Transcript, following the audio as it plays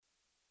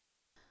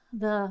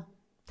The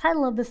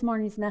title of this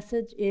morning's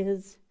message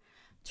is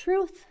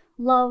Truth,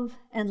 Love,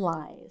 and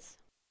Lies.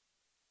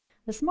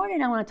 This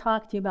morning I want to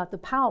talk to you about the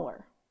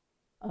power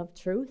of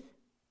truth,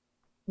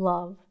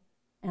 love,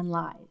 and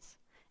lies,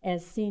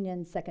 as seen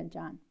in 2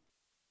 John.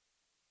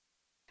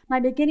 My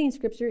beginning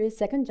scripture is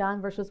 2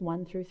 John verses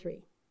 1 through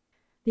 3.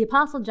 The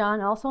Apostle John,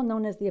 also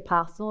known as the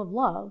Apostle of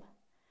Love,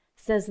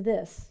 says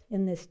this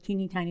in this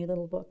teeny tiny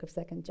little book of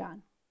 2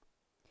 John.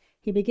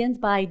 He begins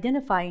by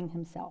identifying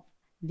himself,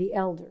 the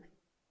elder,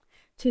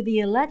 to the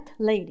elect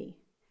lady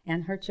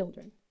and her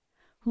children,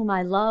 whom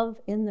I love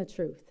in the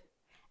truth,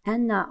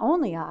 and not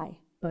only I,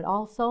 but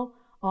also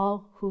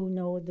all who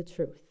know the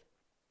truth.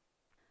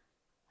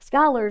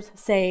 Scholars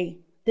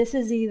say this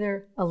is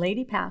either a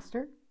lady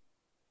pastor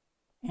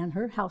and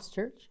her house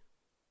church,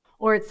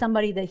 or it's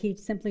somebody that he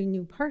simply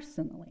knew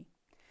personally.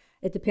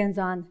 It depends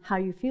on how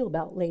you feel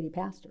about lady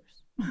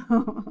pastors.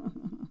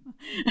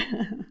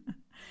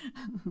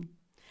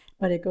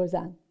 But it goes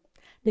on.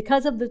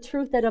 Because of the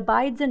truth that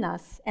abides in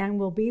us and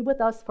will be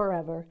with us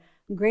forever,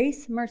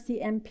 grace,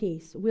 mercy, and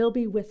peace will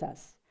be with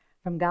us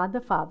from God the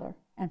Father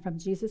and from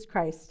Jesus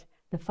Christ,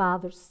 the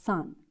Father's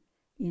Son,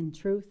 in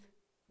truth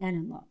and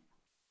in love.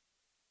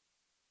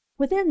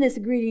 Within this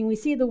greeting, we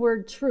see the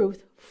word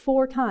truth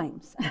 4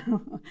 times.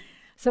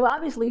 So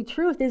obviously,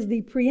 truth is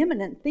the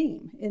preeminent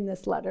theme in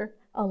this letter,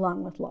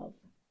 along with love.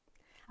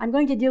 I'm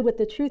going to deal with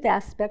the truth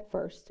aspect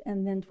first,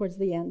 and then towards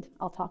the end,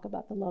 I'll talk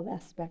about the love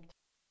aspect.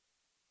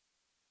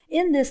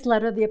 In this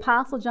letter, the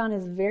Apostle John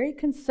is very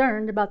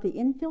concerned about the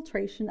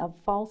infiltration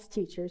of false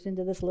teachers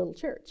into this little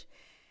church,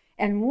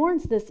 and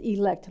warns this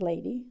elect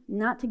lady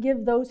not to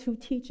give those who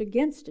teach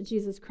against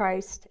Jesus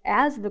Christ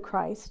as the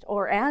Christ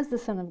or as the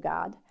Son of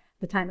God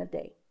the time of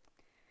day.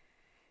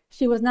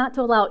 She was not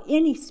to allow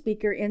any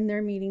speaker in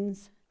their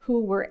meetings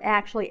who were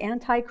actually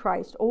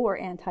anti-Christ or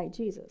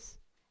anti-Jesus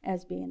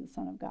as being the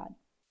Son of God.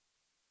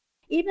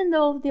 Even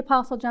though the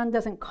Apostle John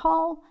doesn't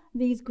call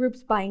these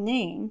groups by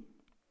name,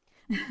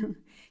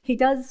 he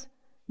does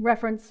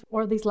reference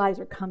where these lies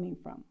are coming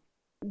from.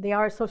 They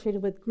are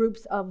associated with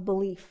groups of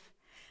belief.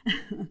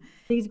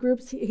 These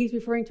groups he's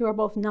referring to are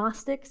both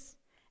Gnostics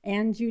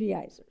and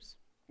Judaizers.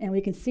 And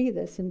we can see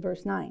this in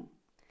verse 9.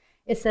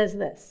 It says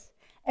this,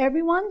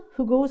 "Everyone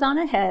who goes on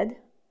ahead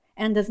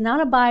and does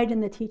not abide in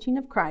the teaching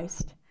of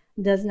Christ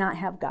does not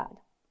have God.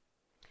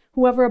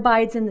 Whoever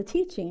abides in the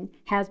teaching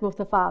has both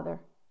the Father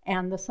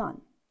and the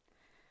Son."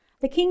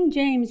 The King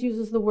James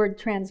uses the word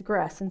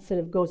transgress instead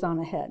of goes on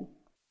ahead.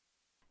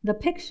 The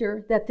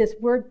picture that this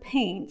word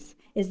paints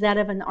is that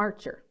of an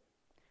archer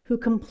who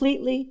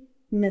completely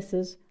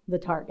misses the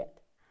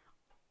target.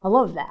 I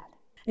love that.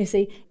 You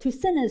see, to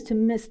sin is to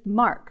miss the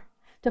mark,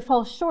 to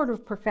fall short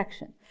of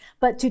perfection.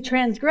 But to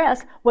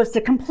transgress was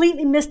to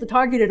completely miss the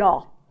target at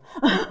all.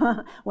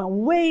 Went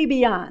way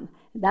beyond.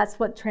 That's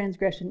what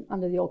transgression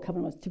under the Old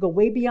Covenant was, to go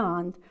way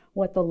beyond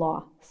what the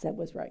law said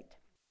was right.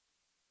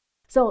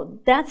 So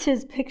that's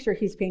his picture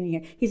he's painting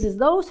here. He says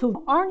those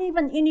who aren't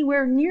even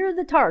anywhere near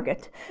the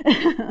target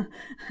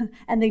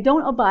and they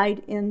don't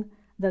abide in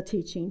the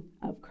teaching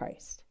of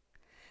Christ.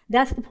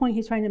 That's the point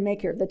he's trying to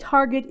make here. The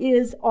target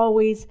is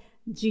always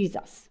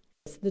Jesus.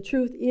 The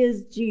truth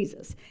is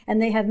Jesus,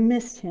 and they have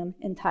missed him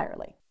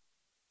entirely.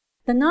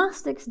 The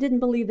Gnostics didn't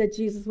believe that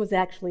Jesus was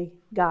actually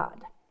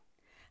God.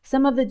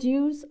 Some of the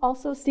Jews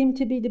also seemed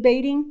to be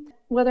debating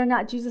whether or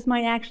not Jesus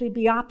might actually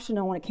be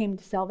optional when it came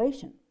to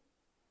salvation.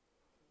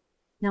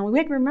 Now, we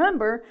have to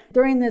remember,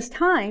 during this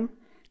time,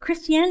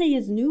 Christianity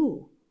is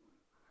new.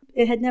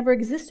 It had never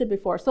existed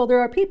before. So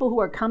there are people who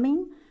are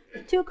coming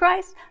to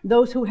Christ,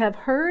 those who have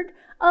heard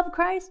of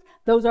Christ,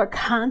 those who are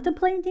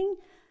contemplating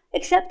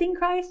accepting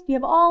Christ. You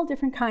have all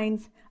different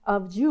kinds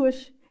of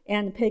Jewish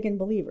and pagan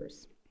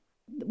believers.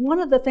 One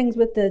of the things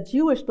with the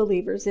Jewish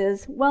believers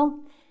is,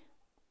 well,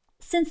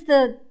 since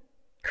the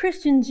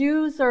Christian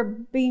Jews are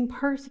being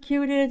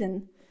persecuted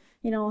and,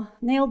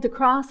 nailed to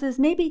crosses,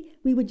 maybe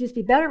we would just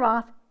be better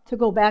off to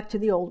go back to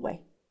the old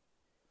way.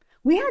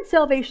 We had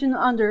salvation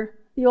under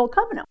the Old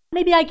Covenant.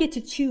 Maybe I get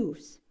to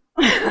choose.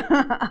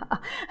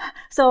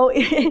 So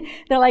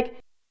they're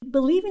like,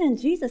 believing in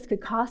Jesus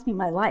could cost me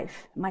my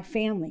life, my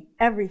family,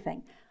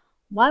 everything.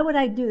 Why would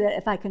I do that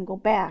if I can go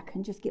back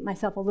and just get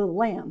myself a little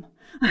lamb?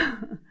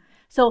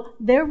 So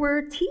there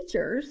were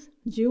teachers,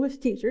 Jewish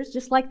teachers,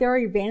 just like there are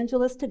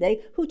evangelists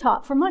today, who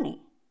taught for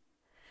money.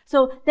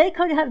 So they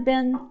could have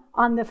been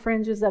on the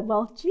fringes of,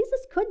 well,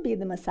 Jesus could be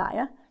the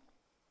Messiah.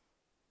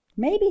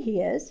 Maybe he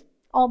is,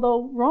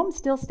 although Rome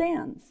still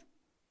stands.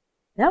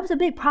 That was a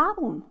big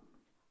problem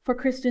for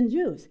Christian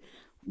Jews.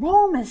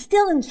 Rome is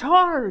still in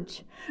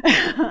charge.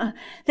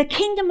 The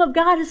kingdom of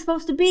God is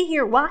supposed to be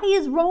here. Why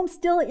is Rome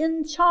still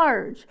in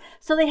charge?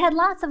 So they had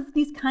lots of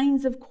these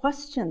kinds of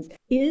questions.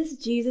 Is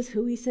Jesus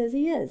who he says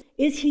he is?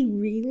 Is he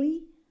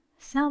really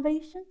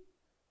salvation?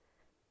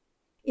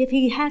 If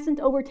he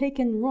hasn't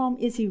overtaken Rome,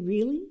 is he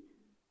really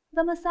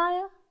the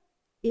Messiah?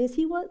 Is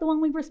he the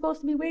one we were supposed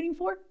to be waiting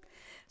for?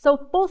 So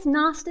both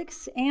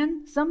Gnostics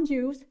and some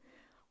Jews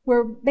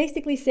were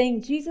basically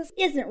saying Jesus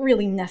isn't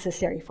really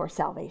necessary for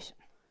salvation.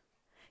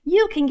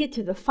 You can get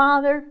to the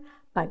Father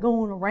by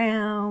going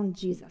around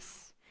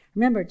Jesus.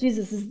 Remember,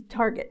 Jesus is the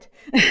target.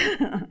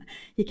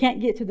 You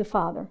can't get to the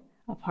Father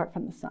apart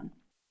from the Son.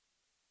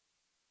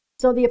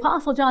 So the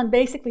Apostle John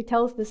basically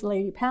tells this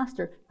lady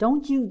pastor,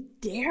 don't you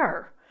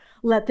dare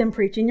let them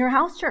preach in your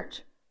house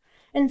church.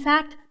 In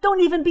fact,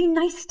 don't even be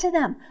nice to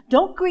them.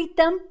 Don't greet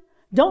them.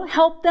 Don't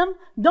help them.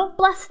 Don't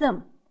bless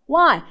them.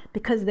 Why?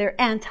 Because they're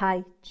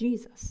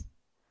anti-Jesus.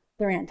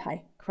 They're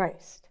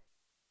anti-Christ.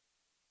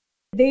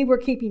 They were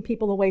keeping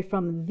people away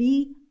from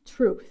the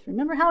truth.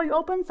 Remember how he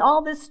opens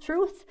all this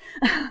truth?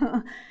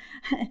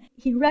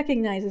 He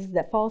recognizes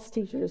that false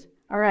teachers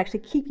are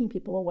actually keeping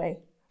people away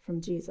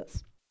from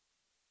Jesus.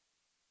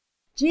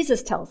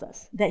 Jesus tells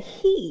us that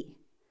he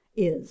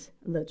is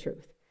the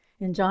truth.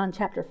 In John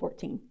chapter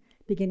 14,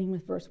 beginning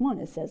with verse 1,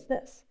 it says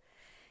this.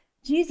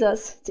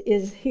 Jesus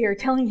is here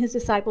telling his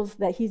disciples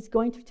that he's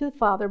going to the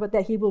Father, but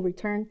that he will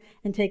return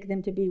and take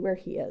them to be where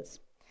he is.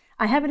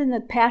 I have it in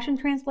the Passion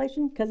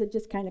Translation because it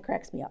just kind of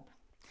cracks me up.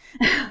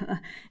 It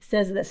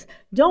says this,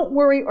 don't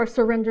worry or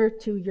surrender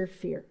to your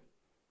fear.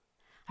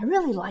 I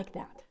really like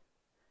that.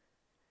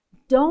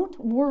 Don't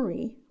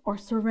worry or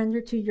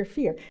surrender to your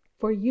fear,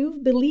 for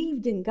you've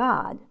believed in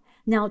God.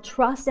 Now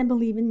trust and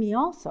believe in me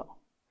also.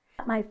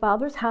 My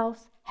Father's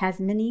house has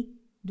many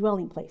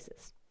dwelling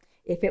places.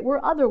 If it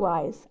were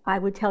otherwise, I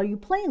would tell you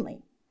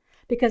plainly,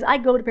 because I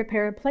go to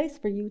prepare a place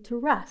for you to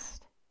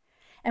rest.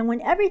 And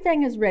when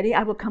everything is ready,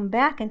 I will come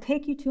back and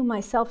take you to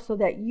myself so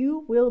that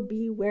you will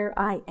be where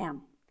I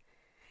am.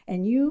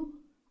 And you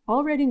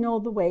already know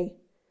the way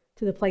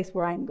to the place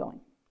where I am going.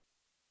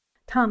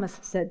 Thomas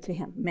said to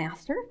him,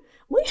 Master,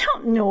 we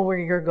don't know where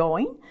you're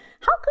going.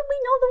 How could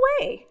we know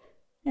the way?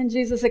 And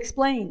Jesus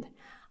explained,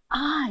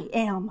 I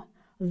am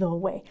the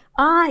way.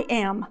 I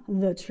am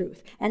the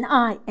truth. And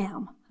I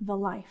am the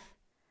life.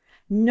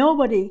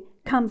 Nobody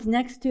comes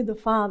next to the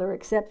Father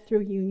except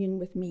through union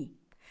with me.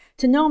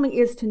 To know me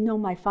is to know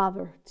my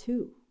Father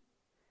too.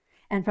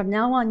 And from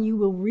now on, you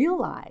will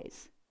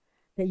realize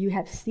that you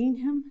have seen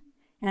him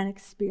and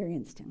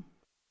experienced him.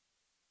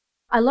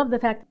 I love the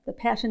fact that the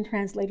Passion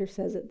Translator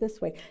says it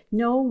this way.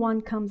 No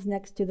one comes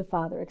next to the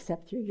Father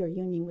except through your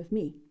union with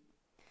me.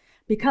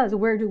 Because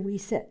where do we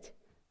sit?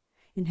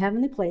 In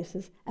heavenly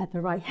places at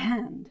the right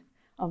hand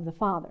of the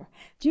Father.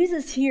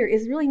 Jesus here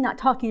is really not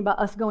talking about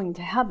us going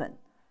to heaven,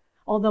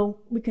 although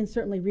we can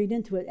certainly read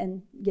into it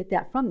and get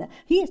that from that.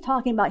 He is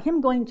talking about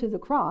him going to the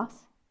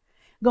cross,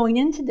 going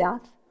into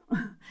death,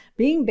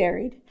 being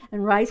buried,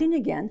 and rising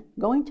again,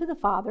 going to the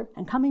Father,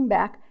 and coming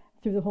back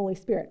through the Holy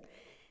Spirit.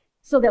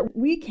 So that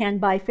we can,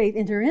 by faith,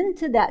 enter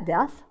into that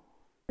death,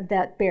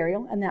 that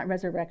burial, and that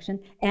resurrection,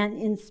 and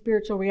in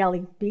spiritual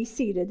reality be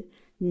seated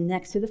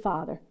next to the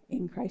Father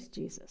in Christ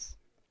Jesus.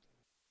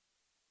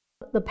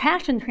 The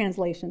Passion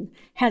Translation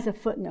has a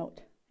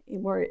footnote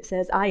where it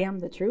says, I am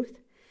the truth.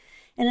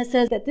 And it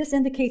says that this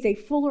indicates a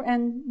fuller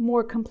and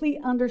more complete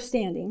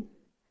understanding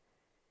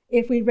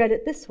if we read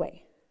it this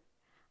way.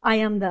 I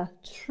am the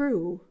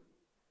true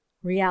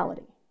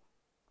reality.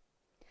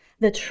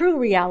 The true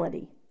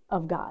reality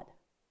of God.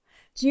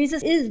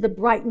 Jesus is the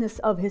brightness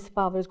of his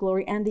Father's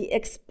glory and the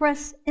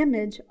express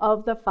image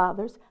of the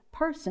Father's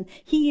person.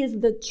 He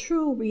is the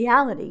true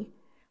reality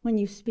when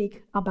you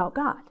speak about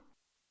God.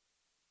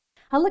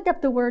 I looked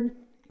up the word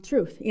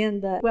truth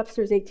in the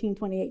Webster's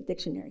 1828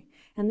 dictionary,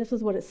 and this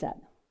is what it said.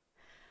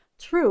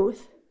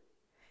 Truth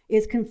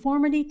is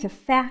conformity to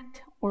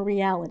fact or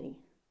reality,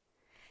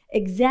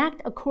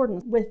 exact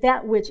accordance with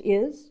that which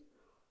is,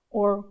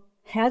 or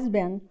has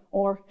been,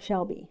 or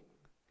shall be.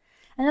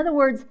 In other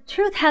words,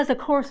 truth has a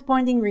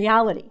corresponding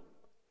reality.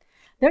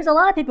 There's a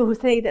lot of people who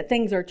say that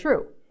things are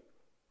true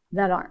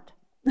that aren't.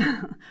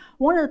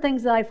 One of the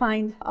things that I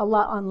find a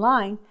lot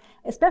online,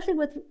 especially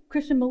with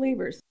Christian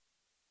believers,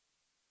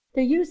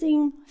 they're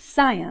using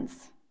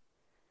science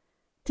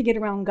to get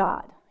around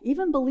God,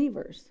 even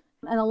believers.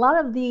 And a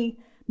lot of the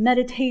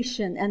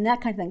meditation and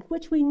that kind of thing,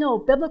 which we know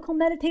biblical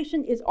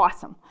meditation is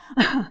awesome.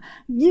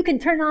 You can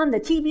turn on the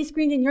TV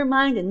screen in your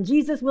mind and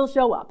Jesus will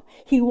show up.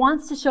 He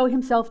wants to show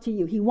himself to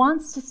you. He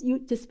wants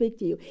to speak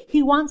to you.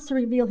 He wants to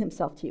reveal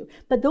himself to you.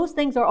 But those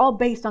things are all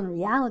based on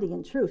reality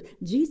and truth.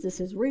 Jesus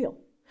is real.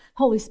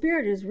 Holy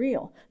Spirit is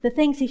real. The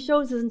things he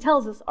shows us and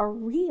tells us are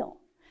real.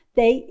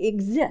 They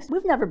exist.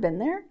 We've never been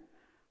there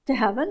to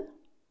heaven,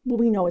 but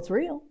we know it's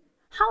real.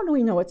 How do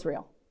we know it's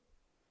real?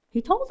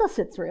 He told us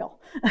it's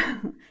real.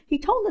 He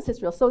told us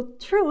it's real. So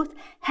truth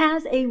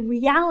has a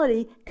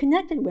reality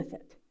connected with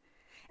it.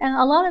 And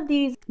a lot of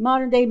these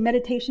modern day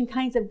meditation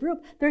kinds of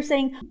group, they're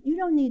saying, you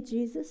don't need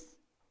Jesus.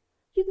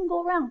 You can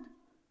go around.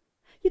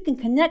 You can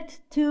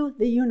connect to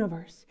the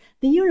universe.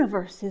 The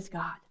universe is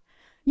God.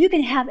 You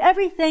can have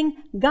everything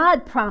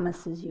God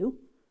promises you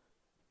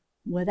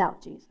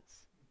without Jesus.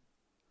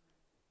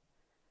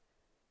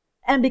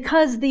 And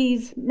because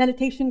these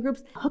meditation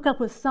groups hook up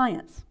with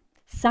science,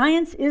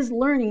 science is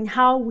learning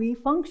how we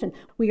function.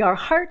 We are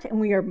heart and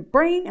we are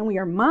brain and we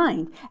are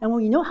mind. And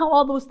when you know how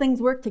all those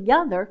things work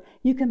together,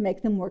 you can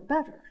make them work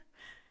better.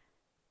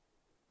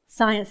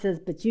 Science says,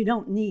 but you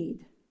don't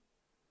need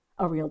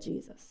a real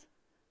Jesus.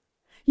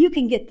 You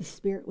can get the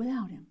Spirit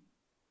without him.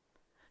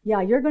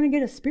 Yeah, you're going to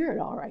get a spirit,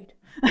 all right.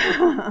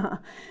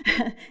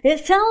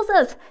 It tells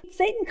us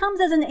Satan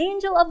comes as an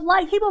angel of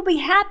light. He will be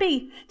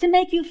happy to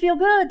make you feel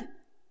good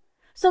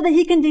so that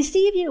he can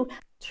deceive you.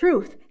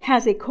 Truth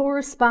has a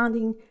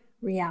corresponding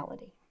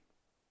reality.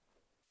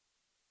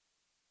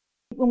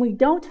 When we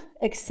don't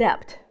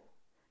accept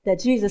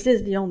that Jesus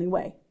is the only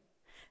way,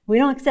 we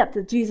don't accept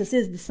that Jesus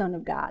is the Son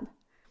of God,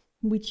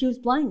 we choose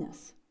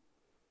blindness.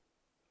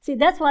 See,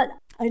 that's what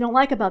I don't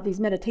like about these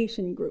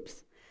meditation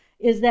groups,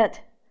 is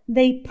that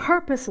they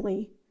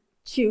purposely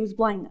choose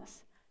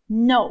blindness.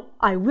 No,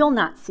 I will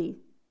not see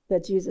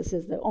that Jesus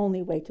is the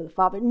only way to the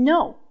Father.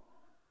 No,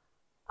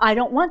 I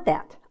don't want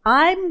that.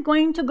 I'm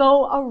going to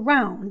go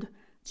around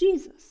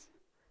Jesus.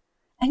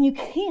 And you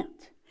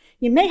can't.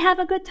 You may have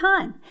a good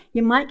time.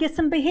 You might get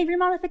some behavior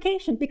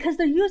modification because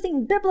they're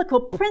using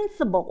biblical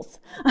principles.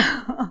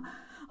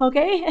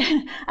 Okay?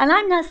 And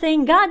I'm not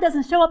saying God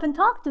doesn't show up and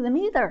talk to them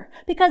either,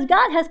 because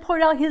God has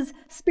poured out his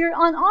Spirit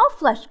on all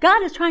flesh.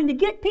 God is trying to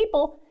get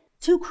people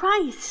to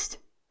Christ.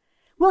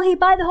 Will he,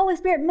 by the Holy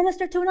Spirit,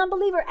 minister to an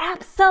unbeliever?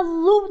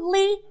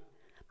 Absolutely.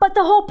 But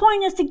the whole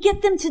point is to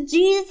get them to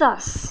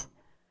Jesus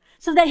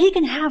so that he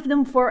can have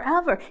them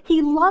forever.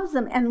 He loves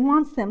them and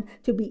wants them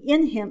to be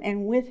in him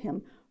and with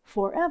him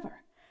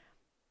forever.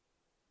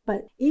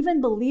 But even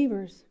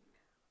believers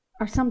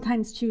are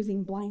sometimes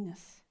choosing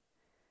blindness.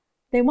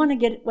 They want to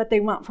get what they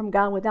want from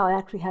God without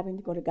actually having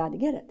to go to God to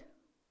get it.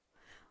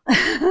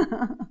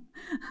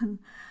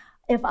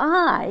 If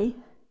I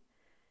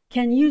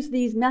can use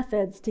these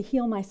methods to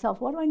heal myself,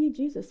 what do I need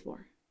Jesus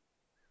for?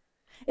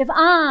 If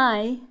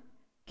I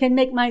can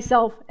make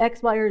myself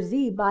X, Y, or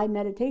Z by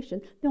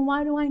meditation, then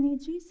why do I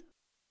need Jesus?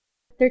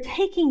 They're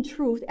taking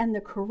truth and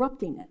they're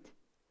corrupting it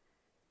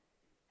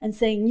and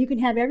saying you can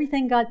have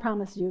everything God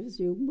promises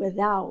you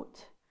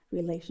without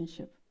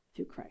relationship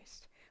through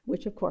Christ,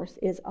 which of course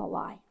is a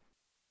lie.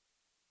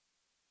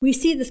 We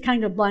see this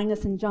kind of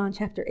blindness in John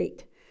chapter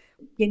 8,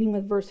 beginning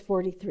with verse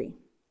 43.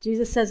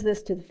 Jesus says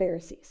this to the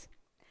Pharisees.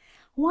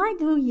 Why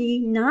do ye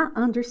not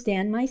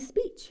understand my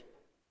speech?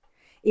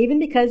 Even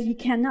because ye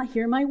cannot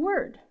hear my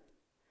word.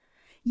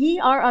 Ye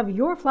are of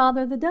your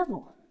father the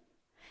devil,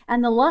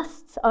 and the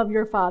lusts of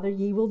your father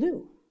ye will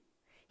do.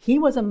 He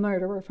was a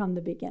murderer from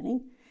the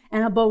beginning,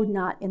 and abode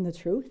not in the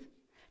truth,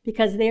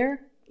 because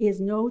there is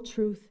no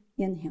truth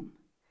in him.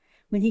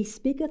 When he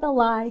speaketh a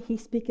lie, he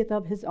speaketh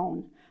of his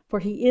own, for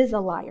he is a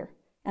liar,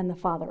 and the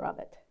father of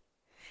it.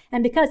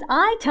 And because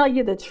I tell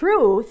you the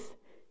truth,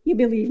 you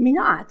believe me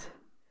not.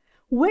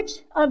 Which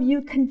of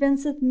you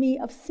convinceth me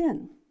of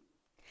sin?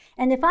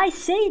 And if I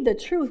say the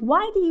truth,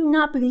 why do you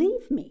not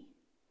believe me?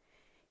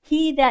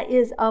 He that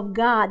is of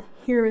God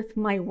heareth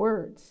my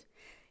words.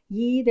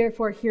 Ye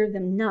therefore hear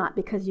them not,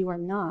 because you are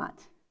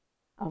not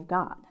of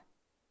God.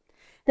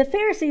 The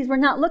Pharisees were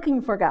not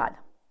looking for God.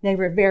 They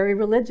were very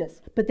religious,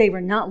 but they were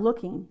not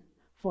looking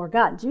for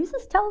God.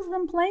 Jesus tells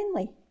them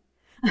plainly,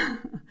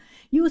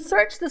 you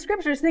search the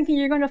scriptures thinking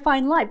you're going to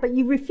find life, but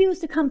you refuse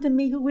to come to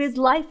me who is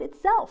life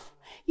itself.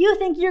 You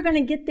think you're going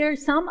to get there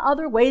some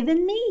other way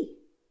than me.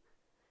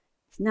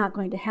 It's not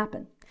going to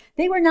happen.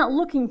 They were not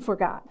looking for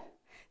God.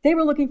 They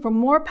were looking for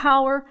more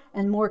power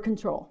and more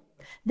control.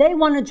 They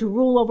wanted to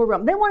rule over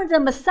Rome. They wanted a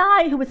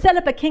Messiah who would set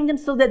up a kingdom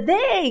so that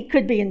they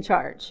could be in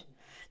charge.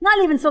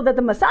 Not even so that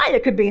the Messiah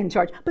could be in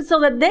charge, but so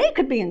that they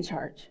could be in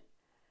charge.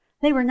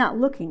 They were not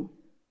looking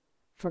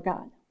for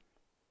God.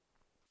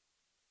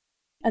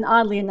 And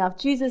oddly enough,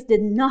 Jesus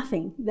did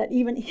nothing that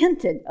even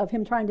hinted of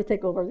him trying to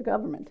take over the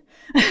government.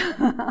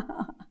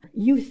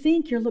 You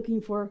think you're looking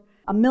for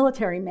a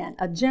military man,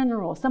 a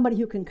general, somebody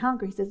who can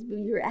conquer. He says,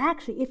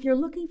 if you're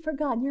looking for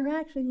God, you're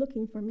actually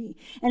looking for me.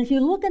 And if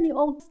you look in the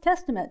Old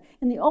Testament,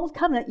 in the Old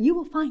Covenant, you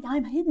will find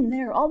I'm hidden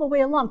there all the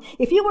way along.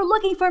 If you were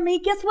looking for me,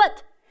 guess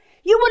what?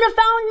 You would have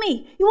found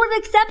me. You would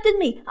have accepted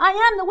me. I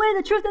am the way,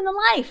 the truth, and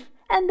the life.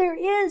 And there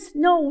is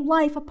no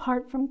life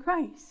apart from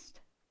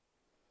Christ.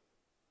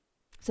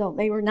 So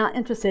they were not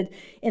interested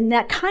in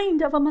that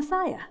kind of a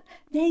Messiah.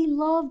 They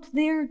loved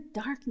their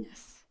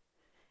darkness.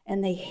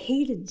 And they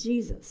hated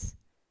Jesus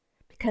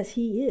because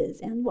he is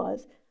and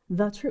was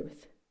the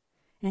truth.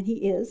 And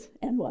he is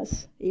and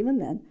was, even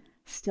then,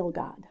 still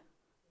God.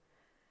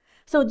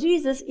 So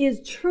Jesus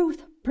is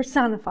truth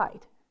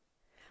personified.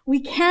 We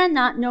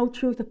cannot know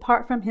truth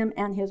apart from him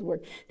and his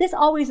word. This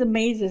always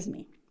amazes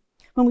me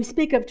when we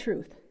speak of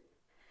truth.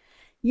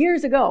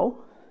 Years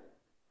ago,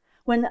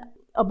 when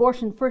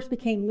abortion first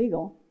became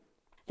legal,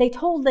 they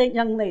told the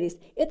young ladies,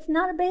 it's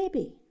not a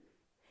baby.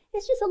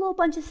 It's just a little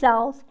bunch of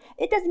cells.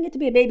 It doesn't get to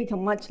be a baby till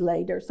much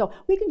later, so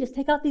we can just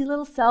take out these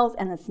little cells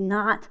and it's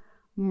not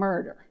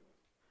murder.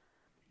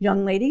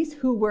 Young ladies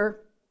who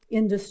were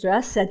in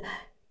distress said,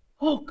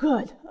 oh,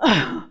 good.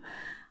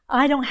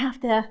 I don't have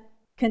to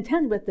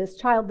contend with this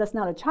child that's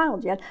not a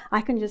child yet.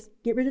 I can just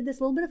get rid of this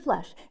little bit of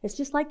flesh. It's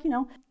just like,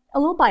 a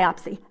little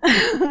biopsy.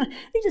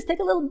 You just take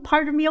a little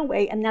part of me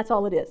away and that's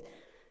all it is.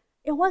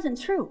 It wasn't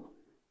true.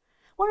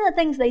 One of the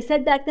things they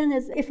said back then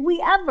is if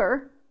we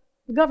ever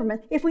the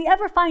government, if we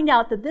ever find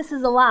out that this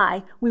is a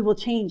lie, we will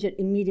change it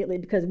immediately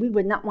because we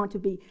would not want to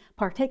be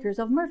partakers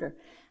of murder.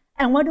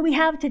 And what do we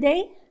have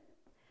today?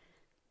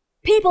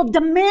 People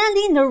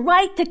demanding the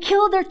right to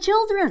kill their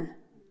children.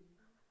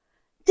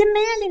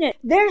 Demanding it.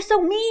 They're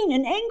so mean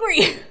and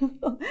angry.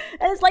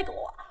 And it's like,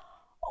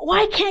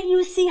 why can't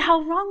you see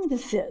how wrong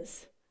this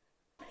is?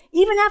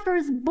 Even after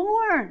it's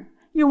born,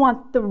 you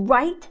want the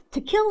right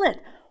to kill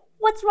it.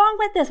 What's wrong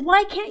with this?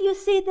 Why can't you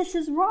see this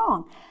is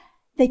wrong?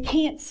 They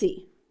can't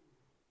see.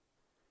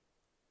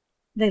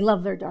 They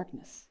love their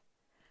darkness.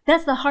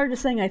 That's the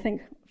hardest thing, I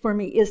think, for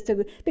me, is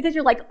to, because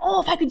you're like,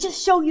 oh, if I could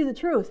just show you the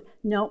truth.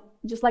 No,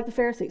 just like the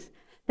Pharisees.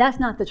 That's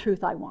not the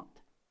truth I want.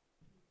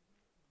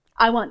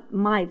 I want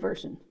my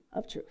version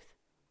of truth.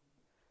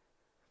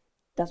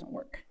 Doesn't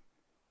work.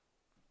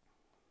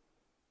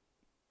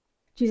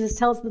 Jesus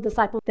tells the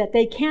disciples that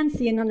they can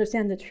see and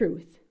understand the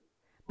truth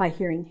by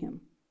hearing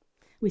him.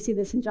 We see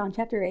this in John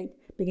chapter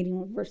 8, beginning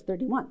with verse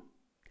 31.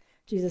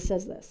 Jesus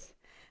says this,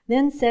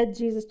 "Then said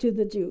Jesus to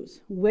the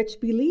Jews, which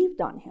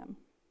believed on him,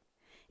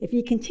 if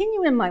ye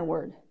continue in my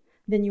word,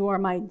 then you are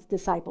my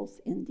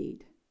disciples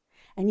indeed.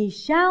 And ye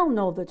shall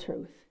know the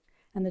truth,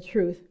 and the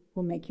truth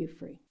will make you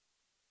free."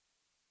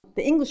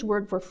 The English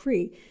word for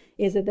free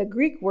is the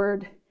Greek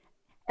word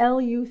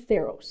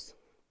eleutheros.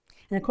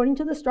 And according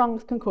to the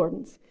Strong's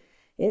Concordance,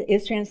 it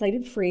is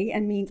translated free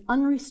and means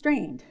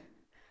unrestrained,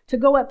 to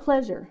go at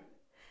pleasure.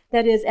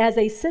 That is, as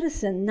a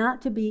citizen,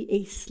 not to be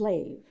a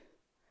slave.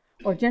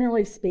 Or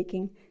generally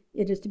speaking,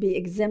 it is to be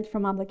exempt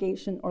from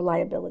obligation or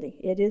liability.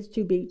 It is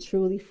to be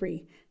truly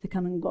free, to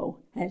come and go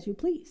as you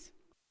please.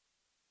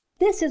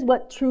 This is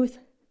what truth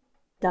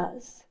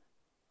does.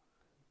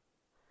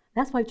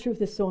 That's why truth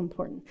is so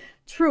important.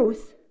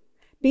 Truth,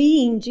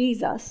 being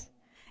Jesus,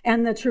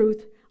 and the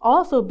truth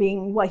also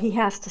being what he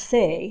has to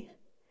say,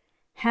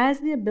 has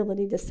the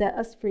ability to set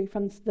us free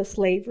from the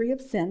slavery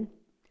of sin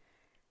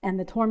and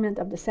the torment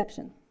of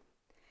deception.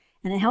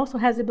 And it also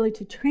has the ability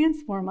to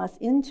transform us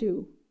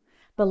into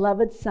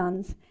beloved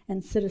sons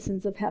and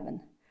citizens of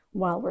heaven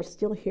while we're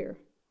still here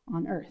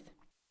on earth.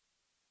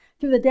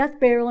 Through the death,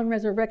 burial, and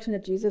resurrection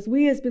of Jesus,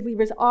 we as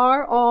believers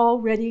are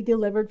already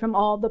delivered from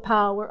all the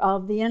power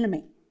of the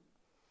enemy.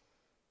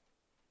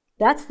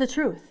 That's the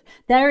truth.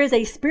 There is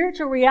a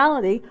spiritual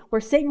reality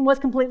where Satan was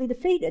completely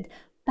defeated.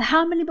 But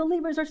how many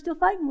believers are still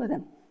fighting with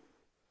him?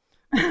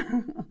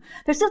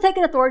 They're still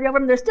taking authority over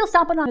him. They're still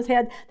stomping on his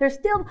head. They're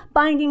still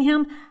binding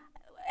him.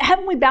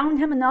 Haven't we bound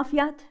him enough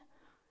yet?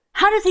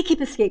 How does he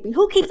keep escaping?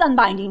 Who keeps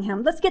unbinding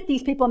him? Let's get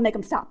these people and make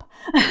them stop.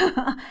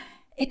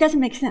 It doesn't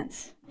make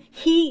sense.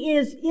 He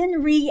is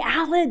in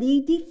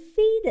reality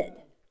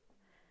defeated.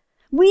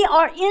 We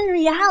are in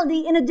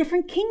reality in a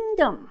different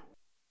kingdom.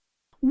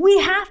 We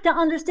have to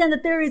understand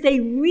that there is a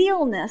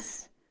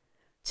realness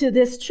to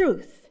this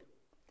truth.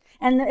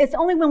 And it's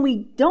only when we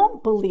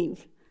don't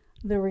believe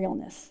the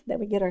realness that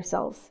we get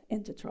ourselves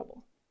into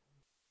trouble.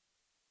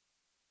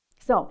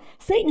 So,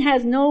 Satan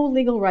has no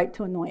legal right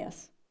to annoy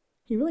us.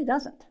 He really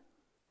doesn't.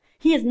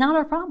 He is not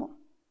our problem.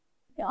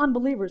 The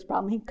unbeliever's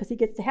problem, because he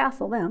gets to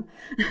hassle them.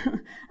 And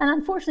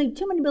unfortunately,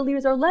 too many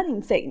believers are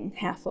letting Satan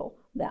hassle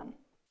them.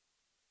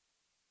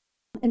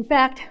 In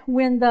fact,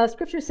 when the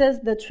scripture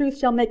says the truth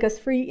shall make us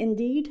free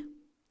indeed,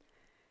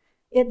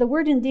 the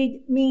word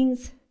indeed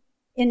means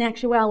in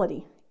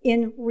actuality,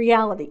 in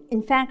reality,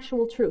 in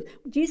factual truth.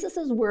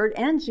 Jesus' word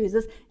and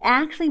Jesus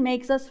actually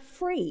makes us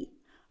free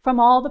from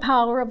all the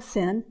power of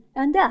sin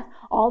and death,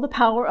 all the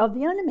power of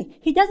the enemy.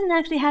 He doesn't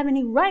actually have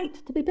any right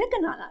to be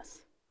picking on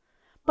us.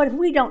 But if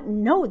we don't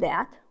know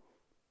that,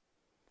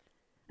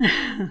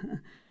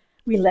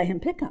 we let him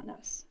pick on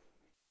us.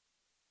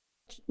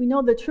 We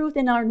know the truth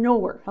in our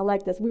knower. I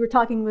like this. We were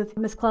talking with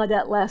Miss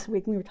Claudette last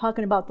week, and we were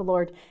talking about the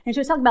Lord, and she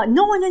was talking about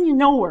knowing in your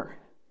knower.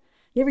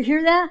 You ever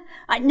hear that?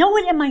 I know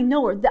it in my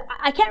knower.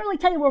 I can't really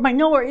tell you where my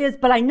knower is,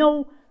 but I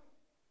know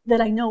that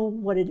I know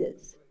what it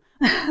is.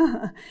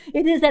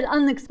 It is that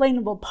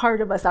unexplainable part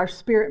of us, our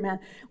spirit man,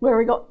 where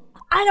we go,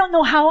 I don't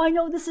know how I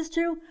know this is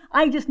true.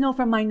 I just know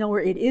from my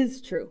knower it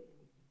is true.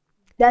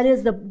 That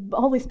is, the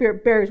Holy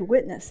Spirit bears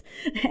witness.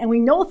 And we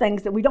know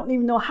things that we don't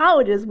even know how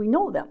it is we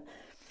know them.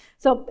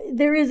 So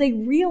there is a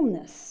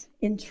realness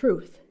in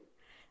truth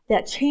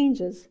that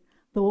changes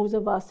those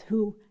of us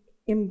who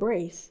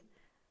embrace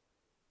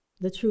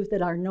the truth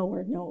that our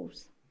knower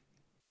knows.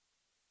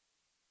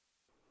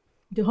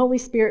 The Holy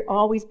Spirit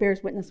always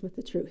bears witness with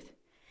the truth.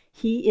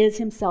 He is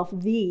himself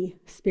the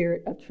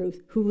Spirit of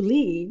truth who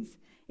leads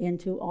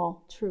into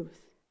all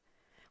truth.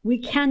 We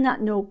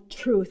cannot know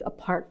truth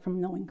apart from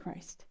knowing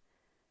Christ.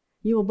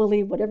 You will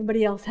believe what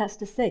everybody else has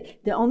to say.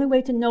 The only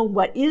way to know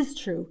what is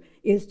true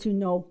is to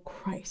know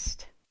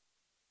Christ.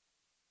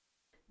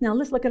 Now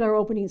let's look at our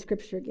opening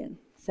scripture again.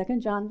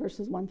 2 John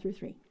verses 1 through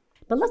 3.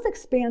 But let's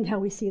expand how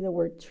we see the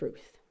word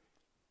truth.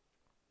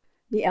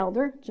 The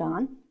elder,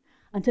 John,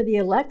 unto the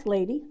elect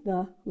lady,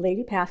 the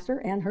lady pastor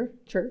and her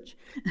church,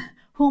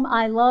 whom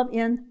I love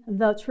in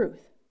the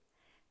truth.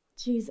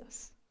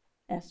 Jesus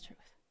as truth.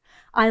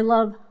 I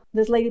love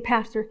this lady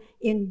pastor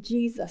in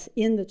Jesus,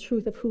 in the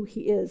truth of who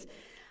he is.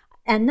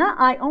 And not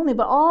I only,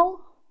 but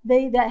all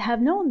they that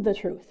have known the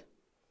truth.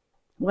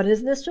 What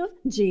is this truth?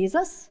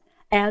 Jesus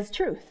as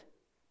truth.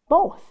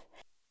 Both.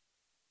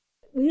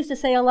 We used to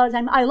say a lot of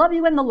time, I love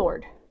you in the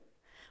Lord,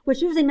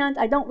 which usually meant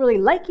I don't really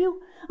like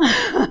you,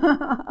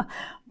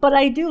 but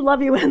I do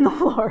love you in the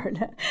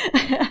Lord.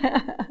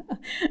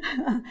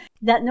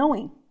 That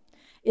knowing.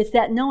 It's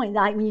that knowing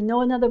that when you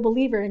know another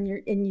believer and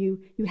you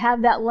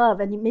have that love,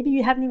 and maybe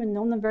you haven't even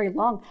known them very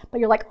long, but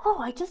you're like, oh,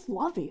 I just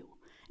love you.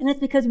 And it's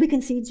because we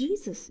can see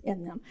Jesus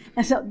in them.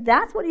 And so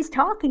that's what he's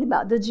talking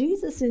about. The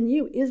Jesus in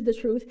you is the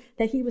truth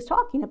that he was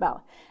talking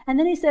about. And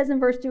then he says in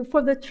verse 2,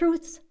 for the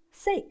truth's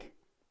sake.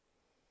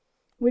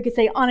 We could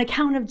say, on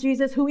account of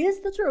Jesus, who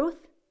is the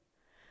truth,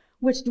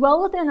 which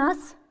dwelleth in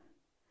us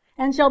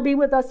and shall be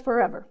with us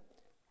forever.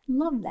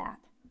 Love that.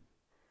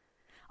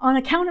 On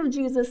account of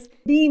Jesus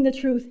being the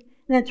truth,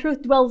 and the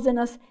truth dwells in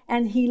us,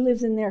 and he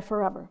lives in there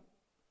forever.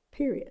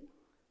 Period.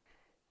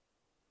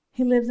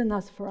 He lives in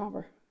us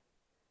forever.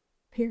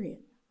 Period.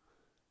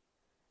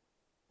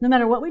 No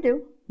matter what we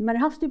do, no matter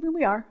how stupid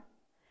we are,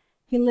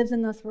 he lives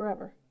in us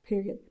forever.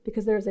 Period.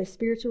 Because there is a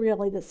spiritual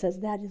reality that says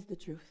that is the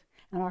truth.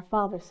 And our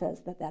Father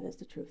says that that is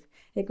the truth.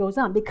 It goes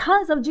on.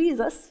 Because of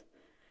Jesus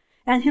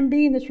and him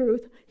being the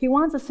truth, he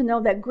wants us to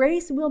know that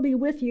grace will be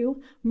with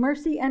you,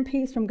 mercy and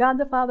peace from God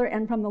the Father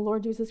and from the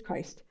Lord Jesus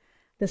Christ,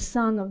 the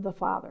Son of the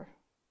Father,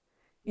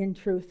 in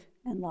truth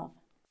and love.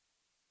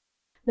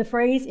 The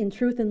phrase in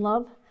truth and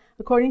love,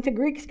 according to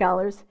Greek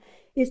scholars,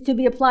 is to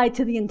be applied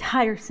to the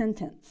entire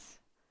sentence,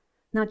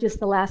 not just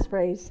the last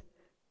phrase,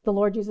 the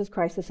Lord Jesus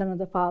Christ, the Son of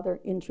the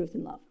Father, in truth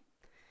and love.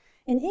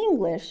 In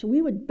English,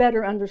 we would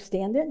better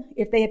understand it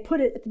if they had put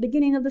it at the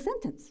beginning of the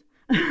sentence,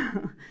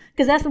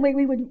 because that's the way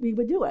we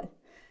would do it.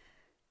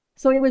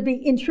 So it would be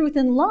in truth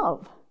and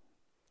love,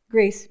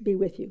 grace be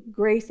with you.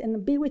 Grace,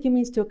 and be with you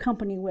means to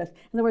accompany with.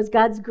 In other words,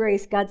 God's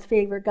grace, God's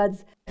favor,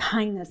 God's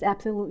kindness,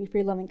 absolutely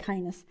free loving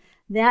kindness,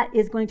 that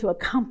is going to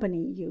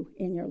accompany you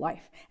in your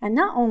life. And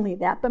not only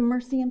that, but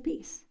mercy and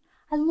peace.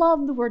 I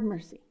love the word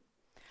mercy.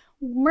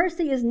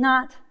 Mercy is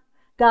not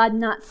God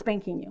not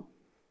spanking you.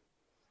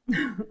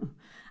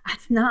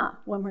 That's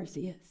not what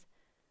mercy is.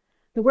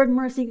 The word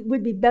mercy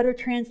would be better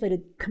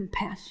translated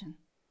compassion.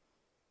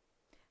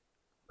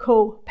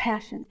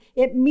 Co-passion.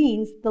 It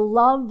means the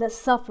love that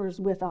suffers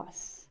with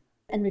us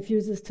and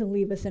refuses to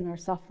leave us in our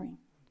suffering.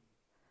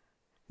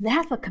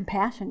 That's what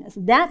compassion is.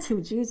 That's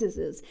who Jesus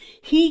is.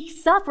 He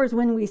suffers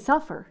when we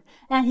suffer,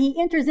 and he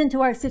enters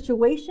into our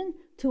situation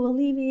to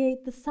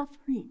alleviate the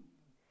suffering.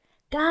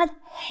 God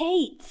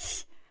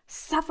hates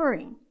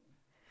suffering.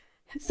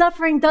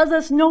 Suffering does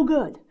us no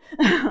good.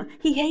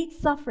 He hates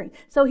suffering.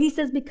 So he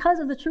says, because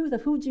of the truth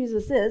of who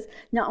Jesus is,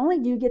 not only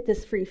do you get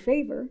this free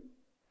favor,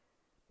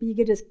 but you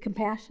get his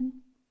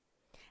compassion.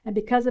 And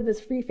because of his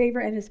free favor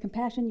and his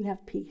compassion, you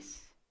have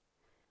peace.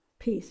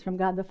 Peace from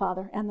God the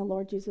Father and the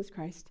Lord Jesus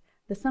Christ,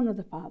 the Son of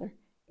the Father,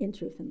 in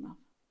truth and love.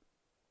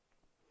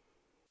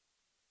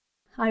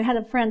 I had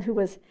a friend who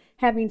was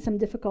having some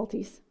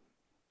difficulties.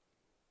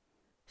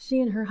 She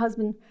and her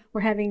husband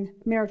were having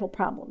marital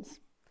problems.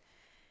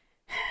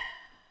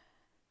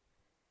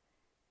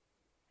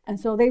 And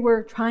so they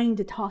were trying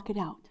to talk it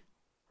out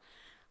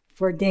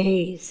for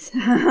days.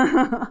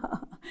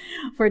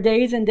 For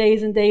days and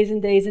days and days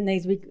and days and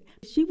days.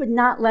 She would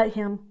not let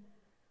him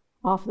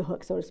off the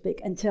hook, so to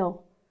speak,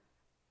 until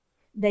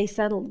they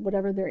settled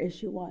whatever their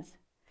issue was.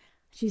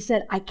 She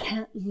said, I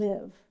can't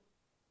live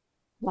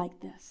like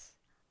this.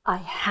 I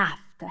have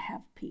to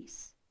have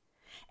peace.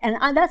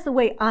 And that's the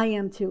way I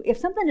am too. If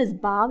something is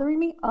bothering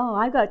me,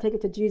 I've got to take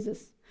it to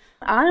Jesus.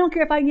 I don't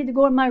care if I need to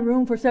go in my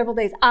room for several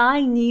days.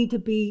 I need to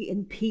be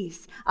in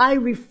peace. I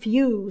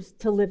refuse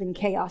to live in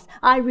chaos.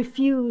 I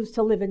refuse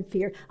to live in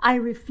fear. I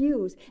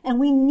refuse. And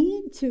we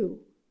need to.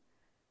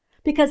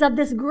 Because of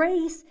this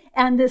grace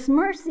and this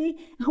mercy,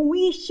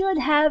 we should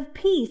have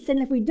peace. And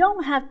if we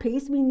don't have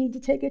peace, we need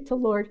to take it to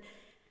Lord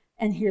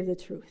and hear the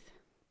truth.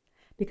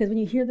 Because when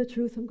you hear the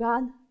truth of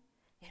God,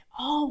 it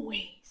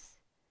always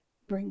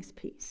brings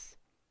peace.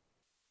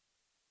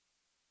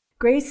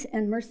 Grace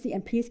and mercy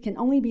and peace can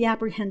only be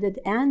apprehended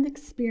and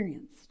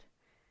experienced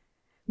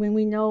when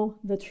we know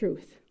the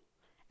truth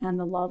and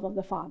the love of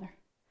the Father.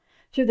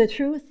 Through the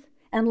truth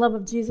and love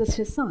of Jesus,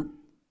 his Son.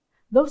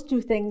 Those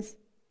two things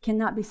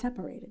cannot be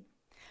separated.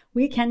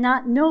 We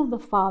cannot know the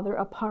Father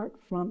apart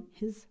from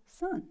his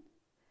Son.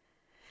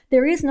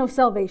 There is no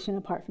salvation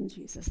apart from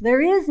Jesus.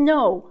 There is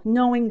no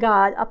knowing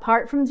God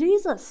apart from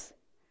Jesus.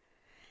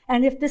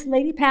 And if this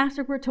lady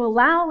pastor were to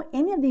allow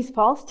any of these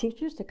false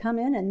teachers to come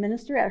in and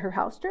minister at her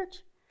house church,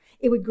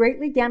 it would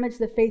greatly damage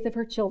the faith of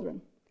her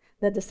children,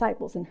 the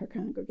disciples in her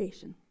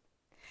congregation.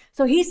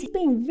 So he's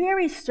being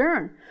very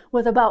stern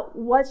about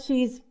what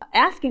she's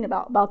asking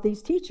about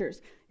these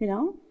teachers,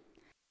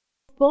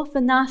 Both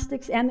the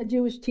Gnostics and the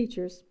Jewish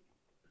teachers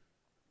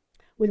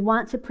would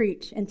want to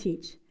preach and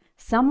teach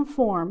some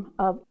form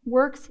of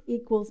works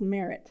equals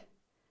merit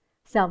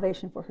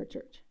salvation for her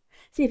church.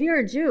 See, if you're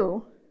a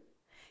Jew,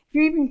 if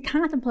you're even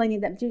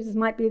contemplating that Jesus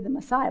might be the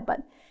Messiah,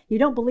 but you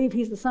don't believe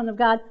he's the Son of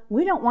God,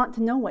 we don't want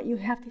to know what you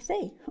have to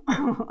say.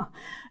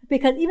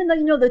 Because even though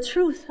you know the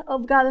truth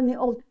of God in the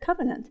Old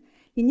Covenant,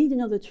 you need to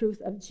know the truth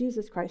of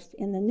Jesus Christ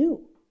in the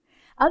New.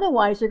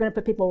 Otherwise, you're going to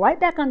put people right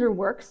back under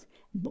works,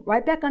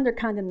 right back under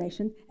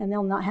condemnation, and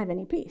they'll not have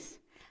any peace.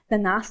 The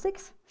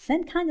Gnostics,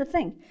 same kind of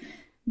thing.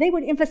 They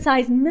would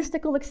emphasize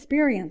mystical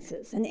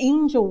experiences and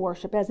angel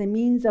worship as a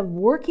means of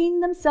working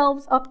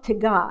themselves up to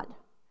God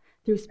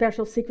through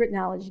special secret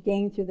knowledge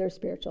gained through their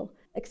spiritual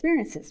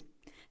experiences.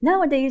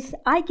 Nowadays,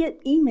 I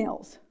get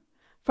emails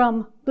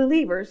from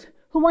believers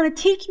who want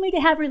to teach me to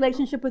have a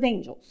relationship with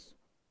angels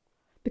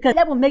because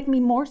that will make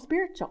me more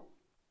spiritual.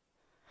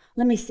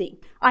 Let me see.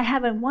 I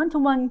have a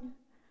one-to-one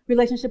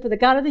relationship with the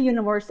God of the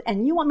universe,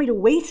 and you want me to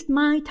waste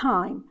my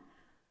time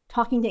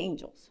talking to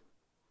angels.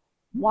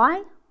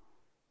 Why?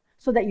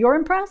 So that you're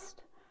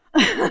impressed?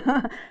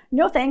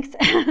 No thanks.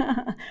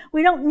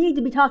 We don't need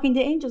to be talking to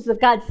angels.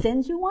 If God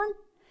sends you one,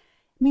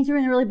 it means you're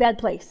in a really bad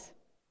place.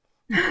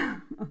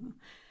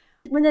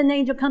 When did an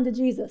angel come to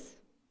Jesus?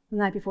 The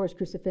night before his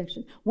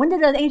crucifixion. When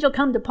did an angel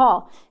come to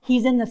Paul?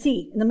 He's in the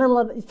sea, in the middle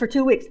of it for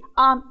 2 weeks.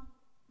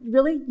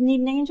 Really?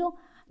 Need an angel?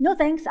 No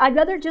thanks. I'd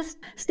rather just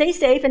stay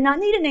safe and not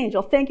need an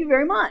angel. Thank you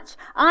very much.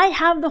 I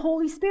have the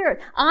Holy Spirit.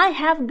 I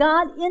have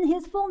God in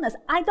his fullness.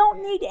 I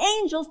don't need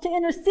angels to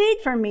intercede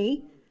for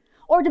me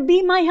or to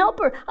be my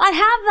helper. I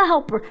have the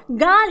helper,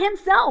 God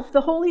himself,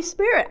 the Holy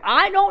Spirit.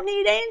 I don't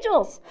need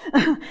angels.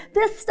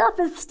 This stuff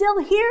is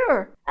still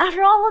here.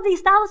 After all of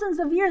these thousands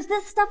of years,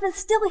 this stuff is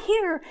still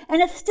here,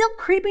 and it's still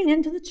creeping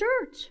into the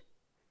church.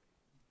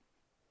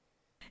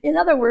 In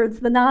other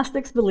words, the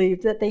Gnostics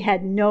believed that they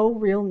had no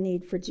real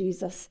need for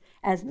Jesus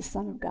as the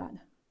Son of God.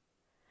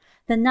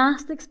 The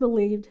Gnostics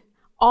believed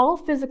all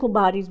physical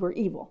bodies were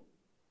evil,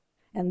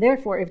 and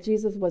therefore, if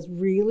Jesus was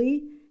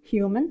really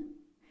human,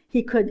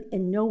 he could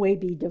in no way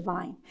be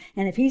divine.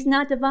 And if he's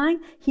not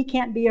divine, he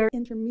can't be our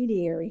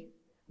intermediary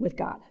with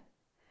God.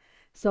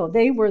 So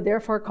they were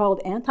therefore called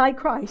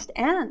anti-Christ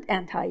and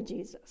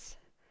anti-Jesus.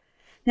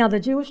 Now, the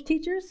Jewish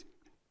teachers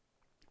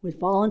would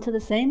fall into the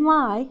same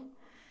lie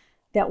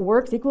that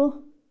works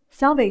equal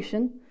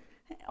salvation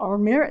or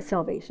merit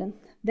salvation.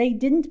 They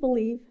didn't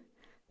believe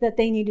that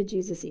they needed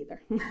Jesus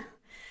either.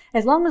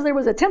 As long as there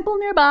was a temple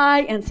nearby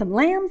and some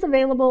lambs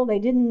available, they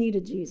didn't need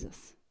a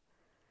Jesus.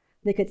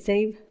 They could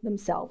save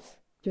themselves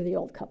through the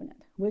Old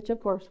Covenant, which of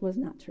course was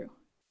not true.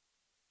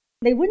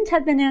 They wouldn't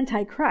have been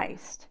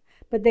anti-Christ,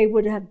 but they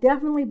would have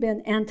definitely been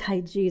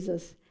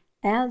anti-Jesus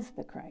as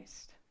the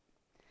Christ.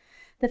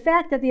 The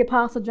fact that the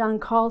Apostle John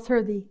calls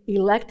her the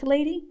elect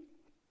lady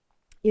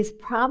is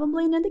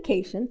probably an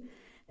indication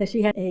that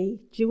she had a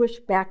Jewish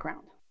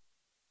background.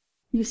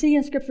 You see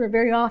in Scripture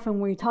very often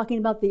when you're talking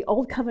about the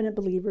Old Covenant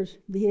believers,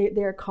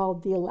 they're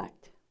called the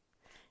elect.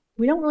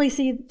 We don't really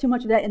see too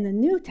much of that in the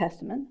New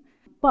Testament,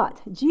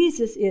 but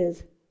Jesus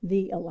is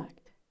the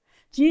elect.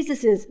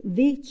 Jesus is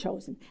the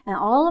chosen. And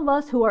all of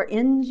us who are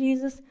in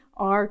Jesus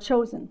are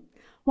chosen.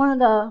 One of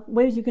the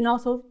ways you can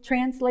also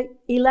translate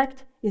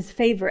elect is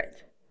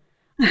favorite.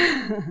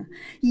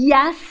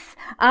 Yes,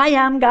 I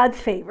am God's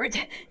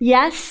favorite.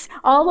 Yes,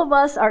 all of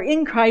us are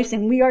in Christ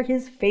and we are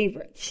his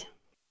favorites.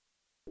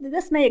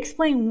 This may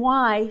explain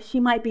why she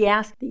might be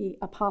asked the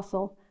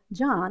Apostle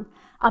John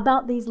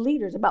about these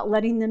leaders, about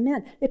letting them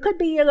in. It could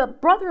be a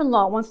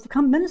brother-in-law wants to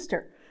come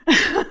minister.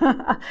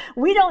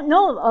 We don't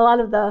know a lot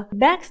of the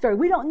backstory.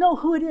 We don't know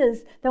who it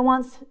is that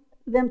wants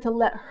them to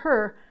let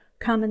her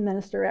come and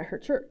minister at her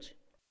church.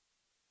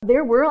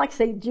 There were, like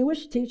say,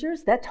 Jewish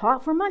teachers that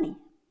taught for money.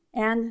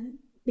 And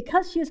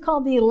because she is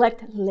called the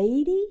elect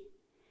lady,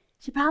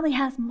 she probably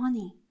has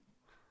money.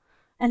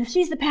 And if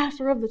she's the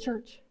pastor of the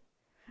church,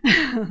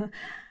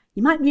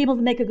 you might be able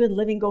to make a good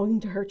living going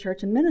to her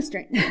church and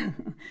ministering.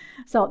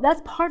 So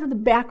that's part of the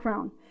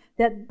background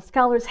that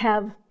scholars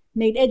have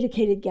made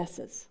educated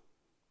guesses.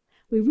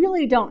 We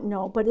really don't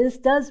know, but this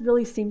does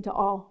really seem to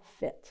all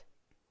fit.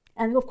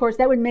 And of course,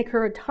 that would make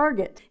her a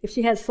target. If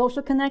she has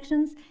social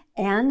connections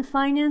and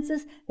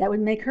finances, that would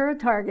make her a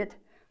target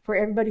for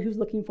everybody who's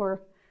looking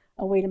for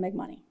a way to make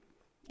money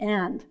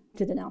and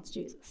to denounce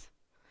Jesus.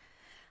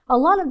 A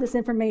lot of this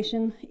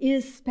information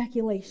is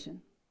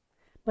speculation,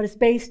 but it's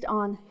based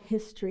on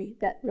history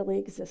that really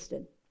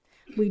existed.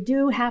 We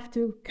do have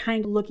to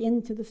kind of look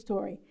into the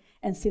story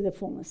and see the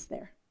fullness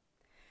there.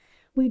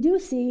 We do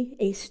see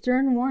a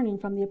stern warning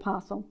from the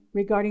apostle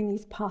regarding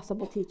these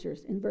possible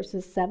teachers in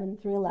verses 7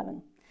 through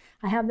 11.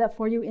 I have that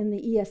for you in the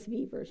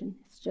ESV version.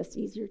 It's just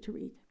easier to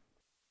read.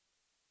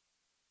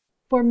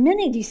 For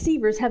many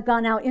deceivers have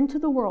gone out into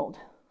the world,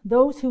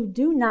 those who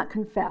do not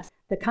confess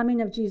the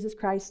coming of Jesus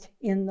Christ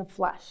in the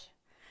flesh.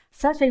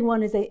 Such a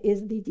one is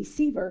the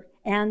deceiver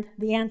and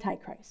the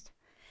Antichrist.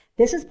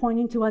 This is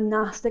pointing to a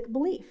Gnostic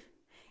belief.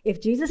 If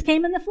Jesus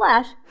came in the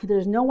flesh,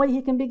 there's no way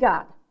he can be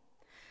God.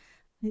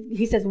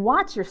 He says,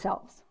 watch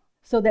yourselves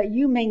so that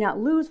you may not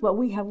lose what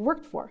we have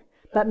worked for,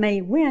 but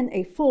may win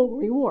a full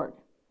reward.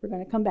 We're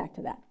going to come back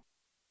to that.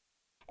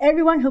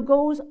 Everyone who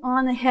goes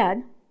on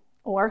ahead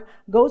or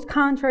goes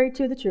contrary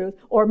to the truth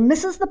or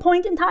misses the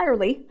point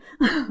entirely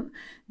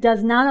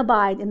does not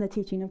abide in the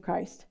teaching of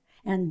Christ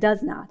and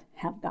does not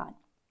have God.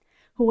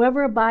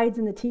 Whoever abides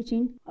in the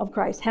teaching of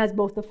Christ has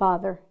both the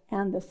Father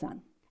and the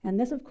Son. And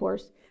this, of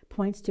course,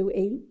 points to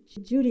a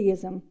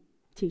Judaism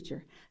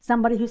teacher.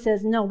 Somebody who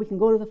says, no, we can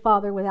go to the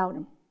Father without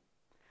him.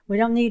 We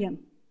don't need him.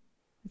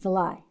 It's a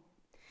lie.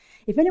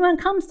 If anyone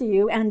comes to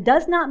you and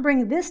does not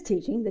bring this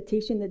teaching, the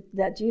teaching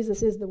that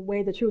Jesus is the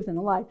way, the truth, and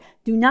the life,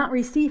 do not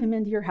receive him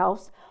into your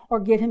house or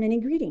give him any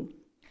greeting.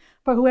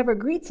 For whoever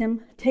greets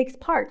him takes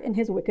part in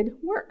his wicked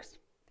works.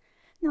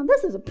 Now,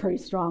 this is a pretty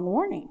strong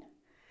warning.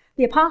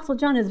 The Apostle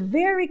John is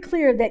very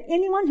clear that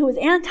anyone who is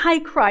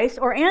anti-Christ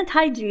or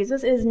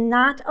anti-Jesus is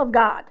not of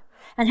God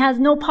and has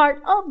no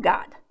part of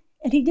God.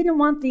 And he didn't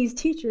want these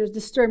teachers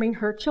disturbing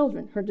her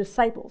children, her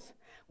disciples,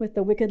 with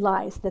the wicked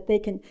lies that they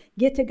can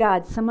get to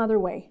God some other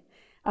way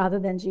other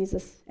than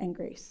Jesus and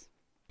grace.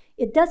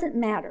 It doesn't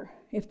matter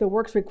if the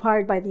works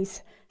required by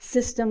these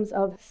systems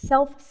of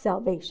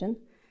self-salvation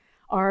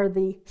are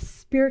the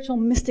spiritual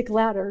mystic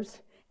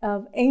ladders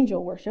of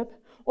angel worship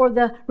or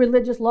the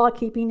religious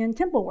law-keeping and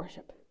temple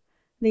worship.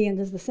 The end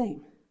is the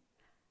same.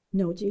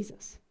 No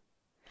Jesus.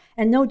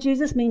 And no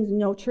Jesus means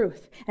no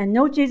truth. And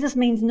no Jesus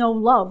means no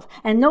love.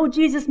 And no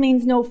Jesus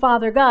means no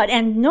Father God.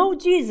 And no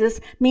Jesus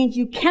means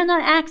you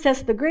cannot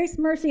access the grace,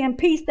 mercy, and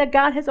peace that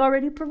God has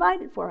already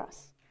provided for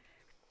us.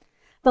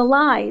 The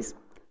lies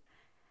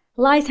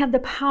have the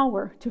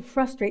power to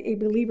frustrate a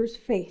believer's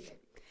faith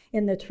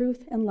in the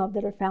truth and love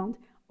that are found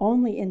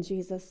only in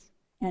Jesus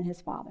and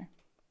his Father.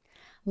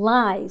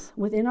 Lies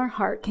within our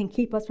heart can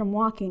keep us from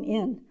walking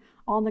in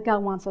all that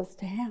God wants us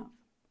to have.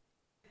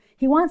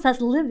 He wants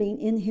us living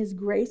in his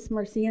grace,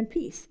 mercy, and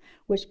peace,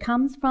 which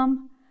comes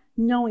from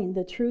knowing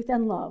the truth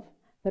and love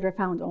that are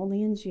found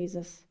only in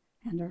Jesus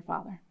and our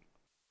Father.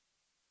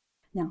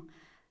 Now,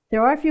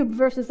 there are a few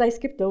verses I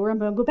skipped over. I'm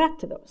going to go back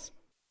to those.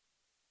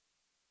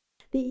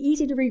 The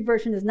easy-to-read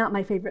version is not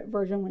my favorite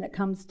version when it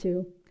comes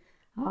to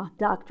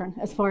doctrine,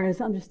 as far as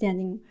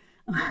understanding.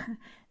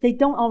 They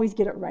don't always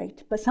get it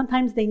right, but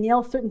sometimes they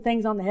nail certain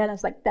things on the head. I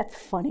was like, that's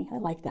funny. I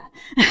like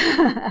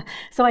that.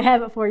 So I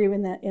have it for you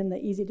in the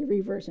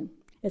easy-to-read version.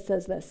 It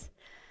says this: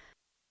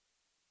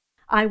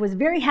 I was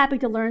very happy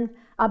to learn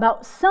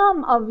about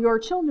some of your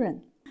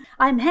children.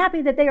 I'm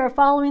happy that they are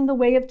following the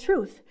way of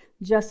truth,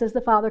 just as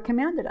the Father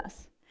commanded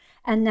us.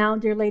 And now,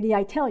 dear lady,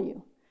 I tell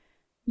you,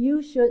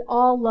 you should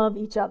all love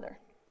each other.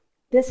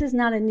 This is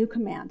not a new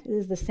command. It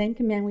is the same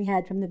command we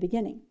had from the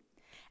beginning.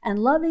 And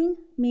loving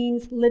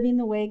means living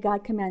the way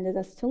God commanded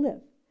us to live.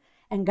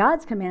 And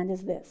God's command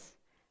is this,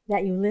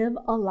 that you live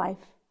a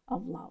life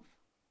of love.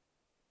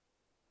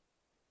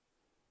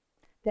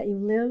 That you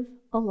live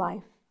a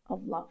life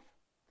of love.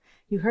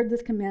 You heard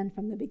this command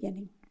from the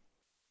beginning.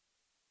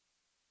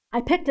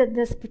 I picked at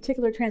this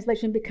particular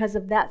translation because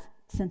of that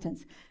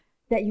sentence,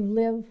 that you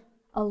live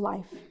a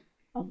life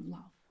of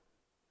love.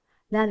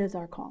 That is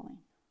our calling.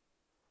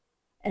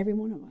 Every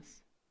one of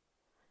us,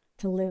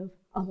 to live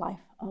a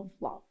life of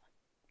love.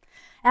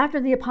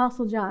 After the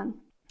Apostle John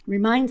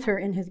reminds her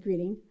in his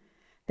greeting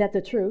that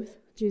the truth,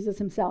 Jesus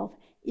himself,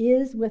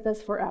 is with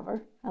us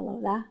forever. I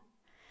love that.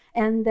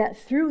 And that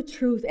through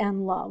truth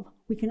and love,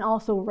 we can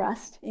also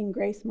rest in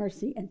grace,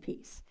 mercy, and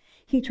peace.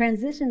 He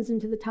transitions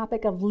into the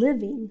topic of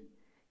living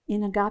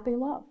in agape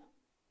love.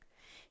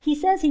 He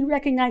says he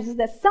recognizes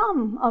that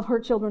some of her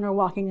children are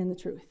walking in the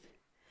truth.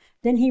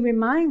 Then he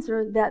reminds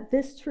her that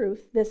this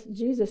truth, this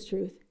Jesus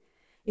truth,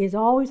 is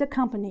always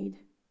accompanied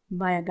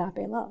by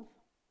agape love.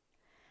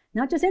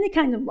 Not just any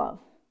kind of love,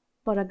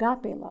 but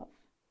agape love.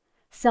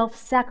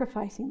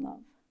 Self-sacrificing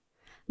love.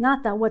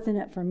 Not that what's in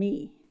it for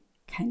me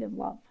kind of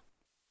love.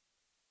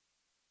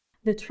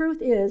 The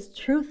truth is,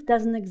 truth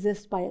doesn't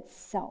exist by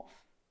itself.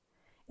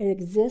 It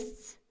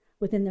exists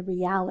within the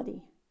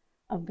reality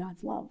of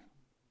God's love.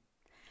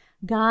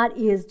 God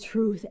is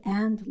truth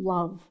and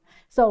love.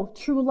 So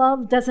true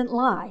love doesn't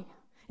lie.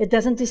 It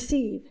doesn't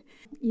deceive.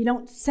 You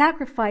don't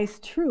sacrifice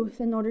truth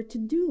in order to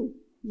do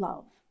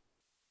love.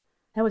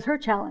 That was her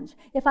challenge.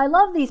 If I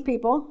love these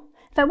people,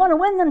 if I want to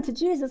win them to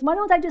Jesus, why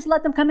don't I just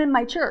let them come in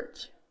my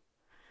church?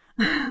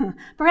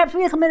 Perhaps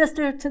we can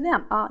minister to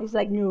them. He's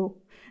like, no.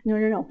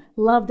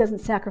 Love doesn't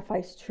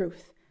sacrifice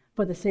truth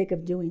for the sake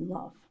of doing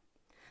love.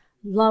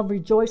 Love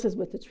rejoices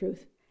with the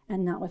truth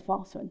and not with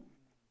falsehood.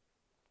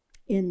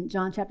 In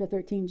John chapter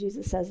 13,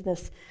 Jesus says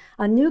this,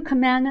 a new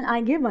commandment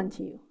I give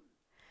unto you,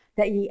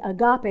 that ye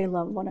agape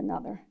love one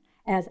another,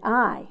 as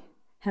I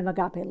have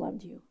agape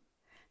loved you,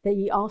 that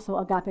ye also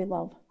agape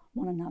love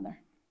one another.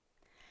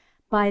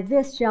 By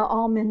this shall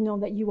all men know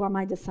that you are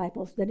my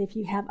disciples, that if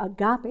you have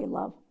agape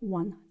love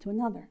one to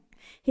another.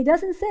 He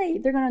doesn't say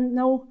they're going to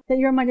know that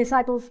you're my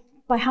disciples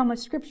by how much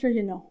scripture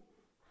you know,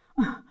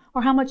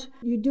 or how much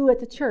you do at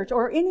the church,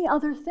 or any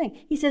other thing.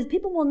 He says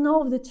people will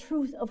know the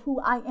truth of who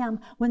I am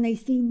when they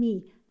see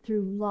me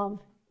through love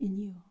in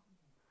you.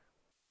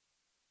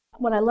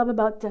 What I love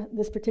about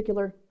this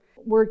particular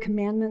word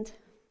commandment,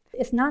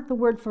 it's not the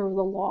word for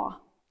the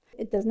law.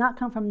 It does not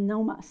come from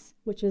nomos,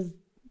 which is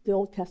the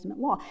Old Testament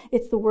law.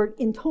 It's the word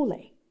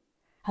intole.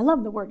 I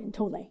love the word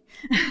intole.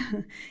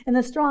 In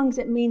the Strong's,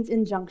 it means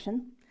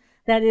injunction.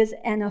 that is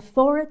an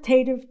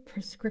authoritative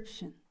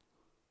prescription.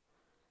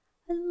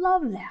 I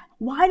love that.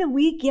 Why do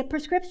we get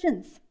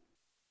prescriptions?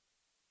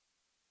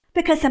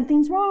 Because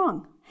something's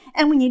wrong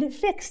and we need it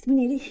fixed. We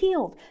need it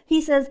healed.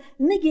 He says,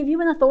 let me give you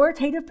an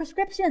authoritative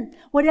prescription.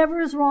 Whatever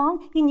is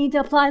wrong, you need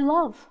to apply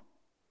love.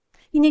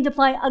 You need to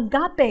apply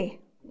agape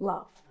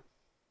love.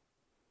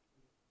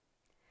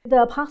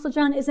 The Apostle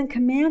John isn't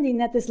commanding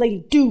that this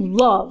lady do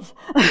love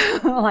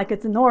like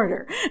it's an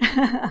order.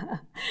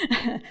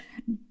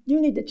 You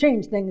need to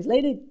change things,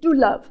 lady. Do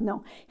love.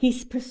 No,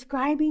 he's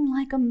prescribing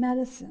like a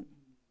medicine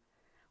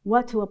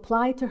what to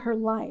apply to her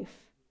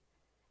life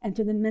and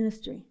to the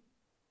ministry,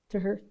 to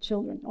her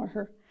children or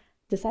her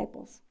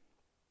disciples.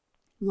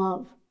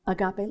 Love,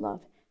 agape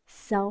love,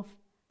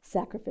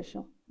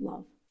 self-sacrificial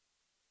love.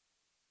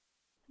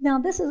 Now,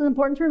 this is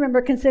important to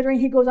remember, considering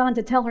he goes on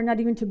to tell her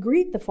not even to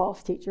greet the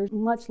false teachers,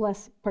 much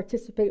less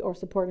participate or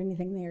support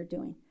anything they are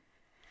doing.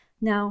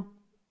 Now,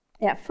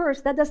 at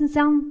first, that doesn't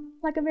sound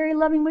like a very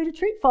loving way to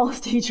treat false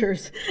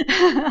teachers.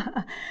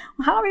 How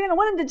are we going to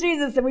win them to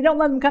Jesus if we don't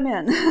let them come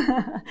in?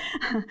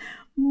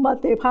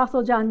 But the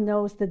Apostle John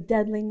knows the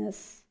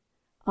deadliness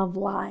of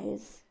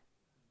lies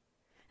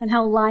and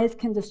how lies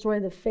can destroy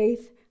the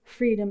faith,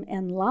 freedom,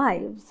 and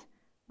lives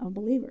of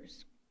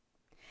believers.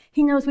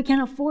 He knows we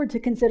can't afford to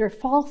consider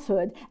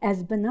falsehood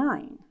as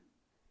benign.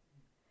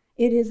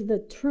 It is the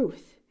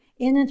truth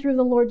in and through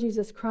the Lord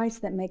Jesus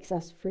Christ that makes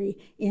us free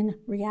in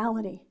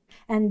reality.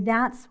 And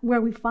that's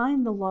where we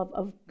find the love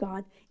of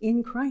God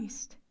in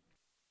Christ.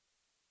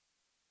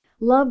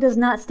 Love does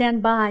not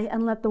stand by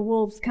and let the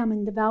wolves come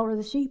and devour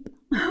the sheep.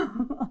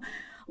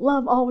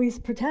 Love always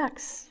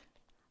protects.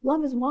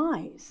 Love is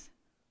wise.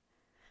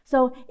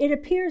 So it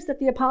appears that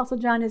the Apostle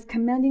John is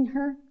commending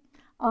her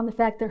on the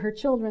fact that her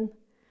children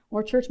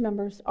or church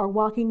members are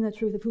walking in the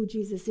truth of who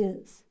Jesus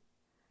is.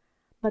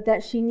 But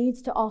that she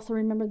needs to also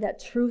remember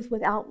that truth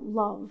without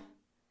love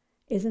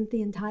isn't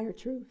the entire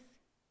truth.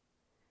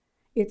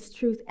 It's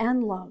truth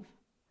and love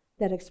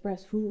that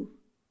express who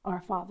our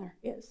Father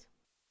is.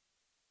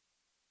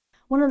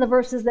 One of the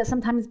verses that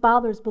sometimes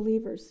bothers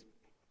believers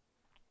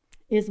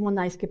is one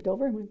I skipped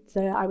over and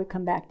said I would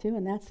come back to,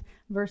 and that's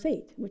verse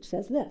 8, which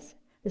says this.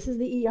 This is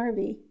the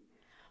ERV.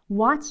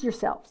 Watch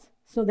yourselves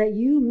so that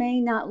you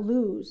may not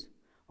lose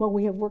what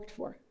we have worked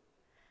for,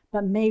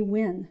 but may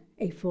win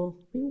a full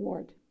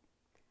reward.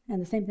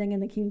 And the same thing in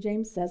the King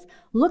James says,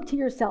 look to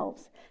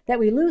yourselves, that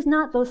we lose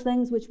not those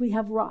things which we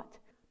have wrought,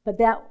 but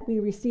that we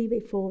receive a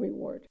full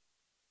reward.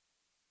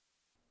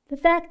 The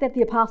fact that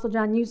the Apostle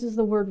John uses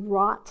the word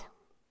wrought,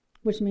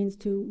 which means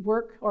to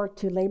work or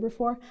to labor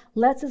for,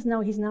 lets us know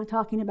he's not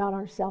talking about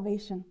our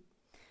salvation,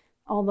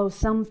 although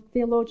some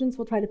theologians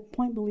will try to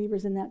point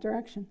believers in that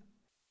direction.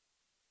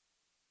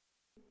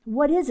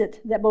 What is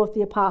it that both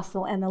the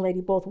apostle and the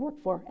lady both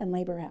work for and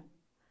labor at?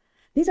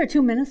 These are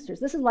two ministers.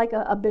 This is like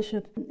a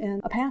bishop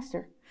and a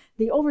pastor,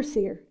 the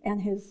overseer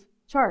and his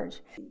charge.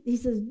 He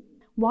says,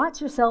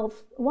 watch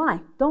yourself.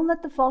 Why? Don't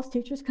let the false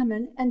teachers come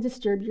in and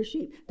disturb your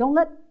sheep. Don't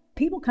let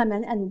people come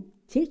in and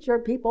teach your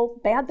people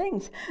bad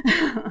things.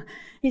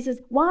 He says,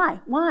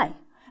 why? Why?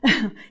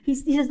 He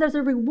says there's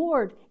a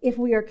reward if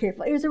we are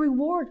careful. There's a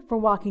reward for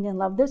walking in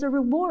love. There's a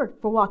reward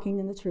for walking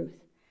in the truth.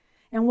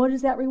 And what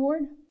is that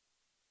reward?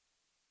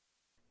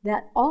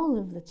 That all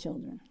of the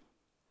children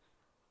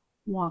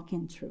walk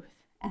in truth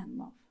and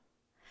love.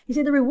 You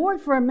see, the reward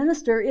for a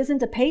minister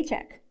isn't a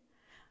paycheck.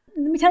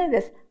 Let me tell you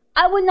this.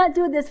 I would not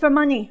do this for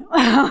money.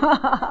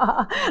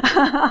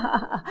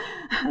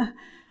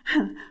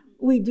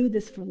 We do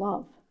this for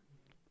love.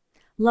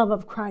 Love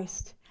of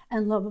Christ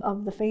and love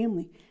of the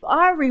family.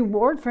 Our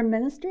reward for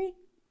ministry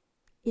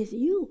is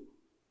you.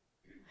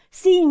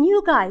 Seeing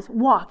you guys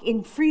walk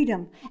in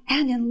freedom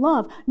and in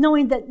love,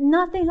 knowing that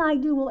nothing I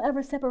do will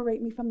ever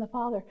separate me from the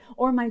Father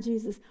or my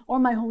Jesus or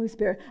my Holy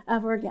Spirit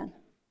ever again.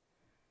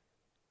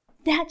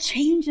 That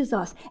changes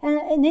us and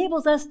it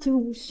enables us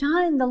to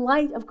shine the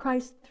light of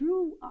Christ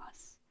through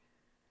us.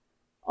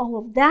 All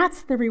of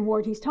that's the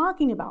reward he's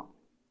talking about.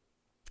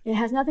 It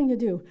has nothing to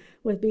do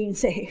with being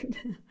saved.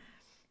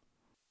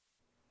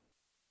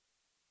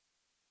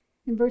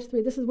 In verse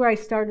 3, this is where I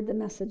started the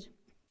message.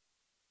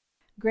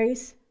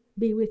 Grace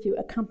be with you,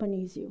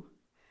 accompanies you.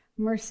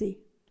 Mercy,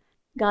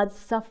 God's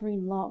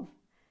suffering love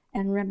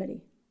and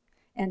remedy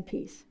and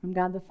peace from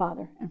God the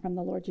Father and from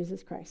the Lord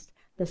Jesus Christ,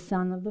 the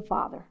Son of the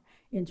Father,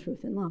 in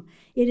truth and love.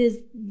 It is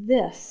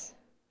this,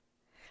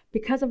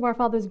 because of our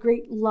Father's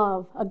great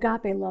love,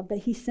 agape love,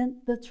 that he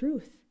sent the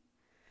truth.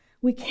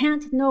 We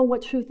can't know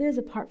what truth is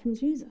apart from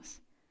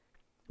Jesus.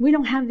 We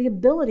don't have the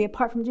ability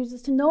apart from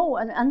Jesus to know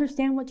and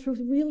understand what truth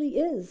really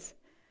is.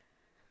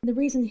 The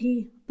reason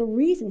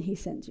he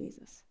sent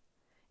Jesus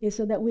is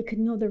so that we could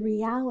know the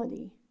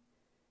reality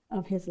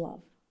of his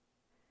love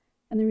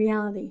and the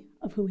reality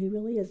of who he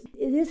really is.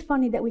 It is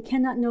funny that we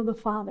cannot know the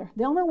Father.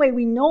 The only way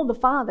we know the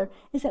Father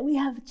is that we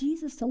have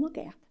Jesus to look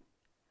at.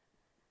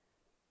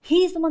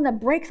 He's the one that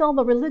breaks all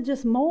the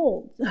religious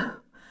molds.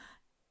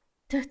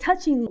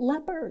 Touching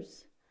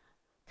lepers,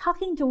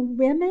 talking to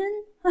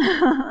women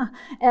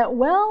at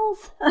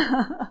wells.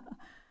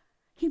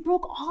 He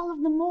broke all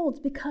of the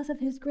molds because of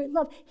his great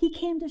love. He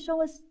came to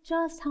show us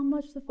just how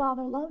much the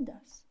Father loved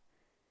us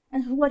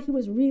and what he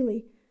was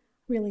really,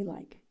 really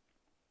like.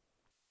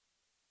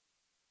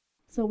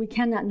 So we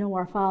cannot know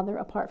our Father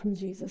apart from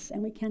Jesus,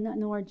 and we cannot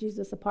know our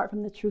Jesus apart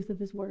from the truth of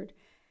his word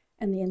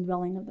and the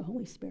indwelling of the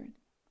Holy Spirit.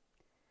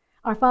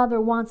 Our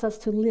Father wants us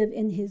to live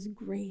in his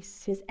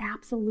grace, his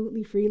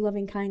absolutely free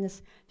loving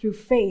kindness through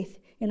faith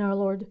in our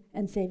Lord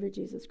and Savior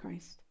Jesus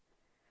Christ.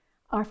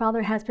 Our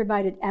Father has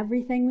provided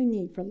everything we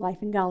need for life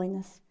and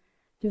godliness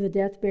through the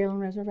death, burial, and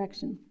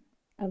resurrection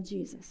of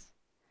Jesus.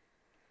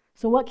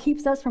 So what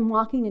keeps us from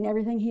walking in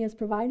everything he has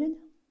provided?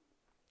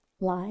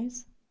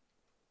 Lies,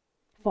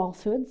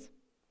 falsehoods,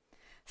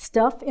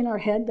 stuff in our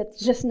head that's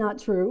just not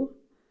true.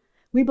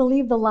 We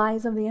believe the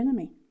lies of the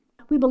enemy.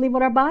 We believe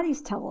what our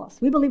bodies tell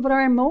us. We believe what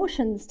our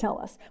emotions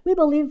tell us. We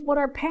believe what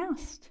our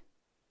past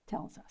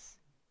tells us.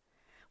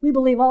 We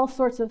believe all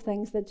sorts of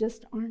things that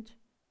just aren't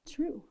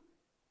true.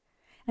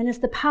 And it's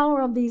the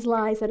power of these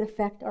lies that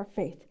affect our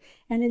faith.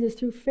 And it is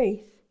through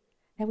faith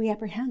that we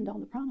apprehend all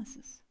the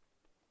promises.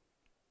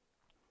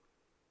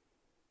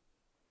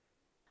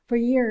 For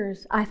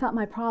years, I thought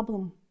my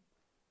problem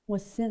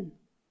was sin.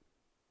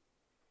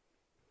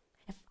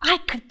 If I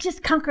could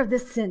just conquer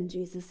this sin,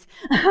 Jesus.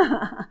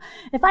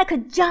 If I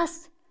could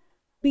just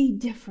be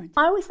different.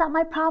 I always thought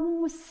my problem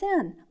was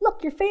sin. Look,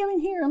 you're failing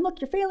here, and look,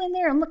 you're failing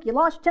there, and look, you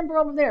lost your temper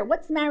over there.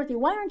 What's the matter with you?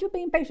 Why aren't you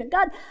being patient?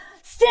 God,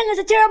 sin is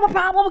a terrible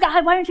problem.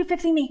 God, why aren't you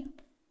fixing me?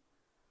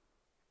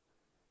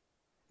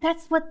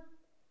 That's what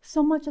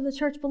so much of the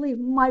church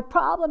believed. My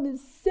problem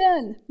is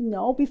sin.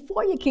 No,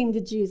 before you came to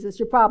Jesus,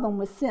 your problem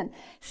was sin.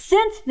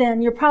 Since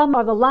then, your problem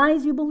are the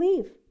lies you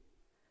believe.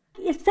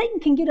 If Satan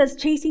can get us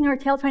chasing our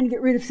tail trying to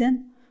get rid of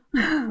sin,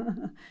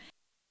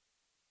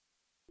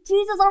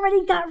 Jesus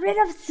already got rid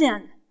of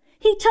sin.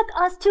 He took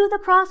us to the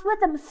cross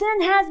with him.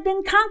 Sin has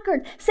been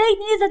conquered.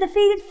 Satan is a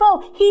defeated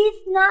foe. He's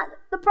not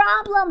the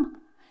problem.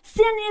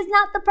 Sin is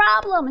not the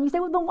problem. And you say,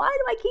 well, then why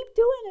do I keep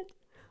doing it?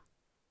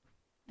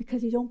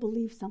 Because you don't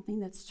believe something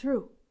that's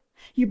true.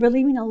 You're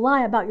believing a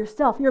lie about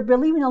yourself. You're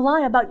believing a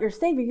lie about your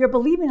Savior. You're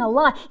believing a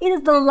lie. It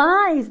is the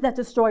lies that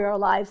destroy our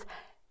lives,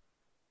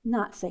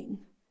 not Satan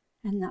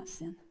and not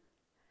sin.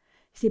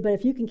 See, but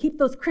if you can keep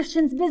those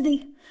Christians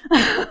busy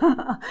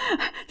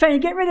trying to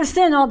get rid of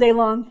sin all day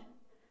long,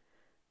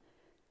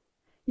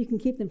 you can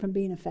keep them from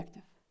being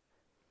effective.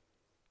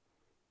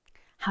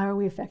 How are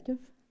we effective?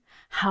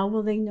 How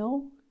will they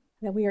know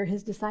that we are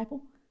his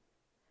disciple?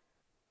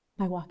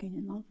 By walking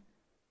in love.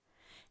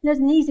 And there's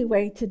an easy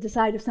way to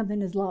decide if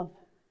something is love.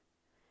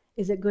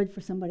 Is it good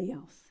for somebody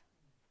else?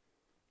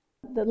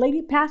 The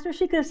lady pastor,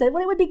 she could have said,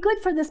 well, it would be good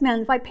for this man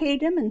if I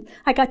paid him and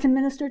I got to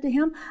minister to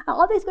him.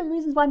 All these good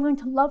reasons why I'm going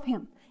to love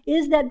him.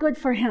 Is that good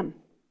for him?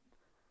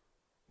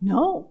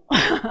 No.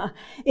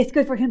 It's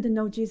good for him to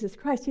know Jesus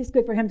Christ. It's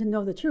good for him to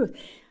know the truth.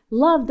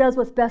 Love does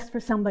what's best for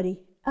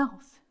somebody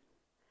else.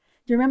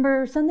 Do you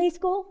remember Sunday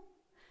school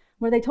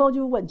where they told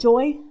you what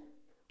joy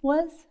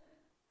was?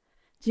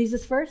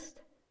 Jesus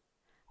first,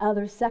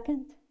 others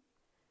second,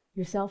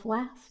 yourself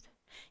last.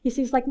 You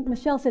see, it's like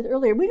Michelle said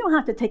earlier, we don't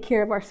have to take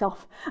care of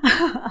ourselves.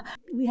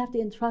 We have to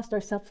entrust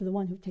ourselves to the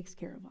one who takes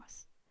care of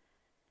us.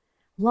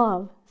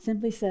 Love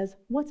simply says,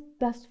 what's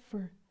best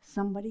for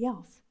somebody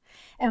else?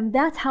 And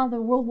that's how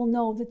the world will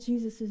know that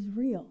Jesus is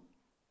real.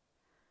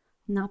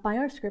 Not by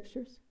our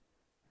scriptures.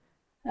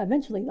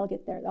 Eventually they'll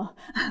get there, though.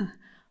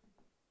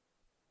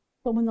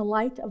 But when the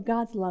light of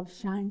God's love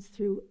shines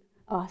through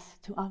us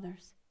to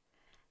others,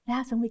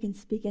 that's when we can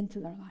speak into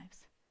their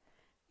lives.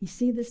 You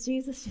see this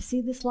Jesus? You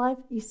see this life?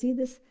 You see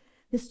this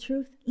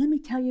truth? Let me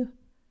tell you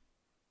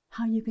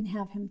how you can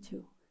have him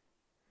too.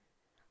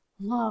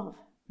 Love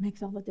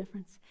makes all the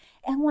difference.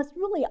 And what's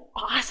really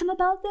awesome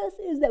about this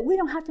is that we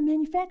don't have to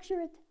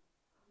manufacture it.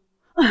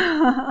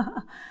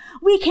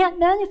 We can't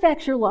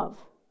manufacture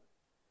love.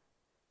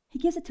 He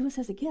gives it to us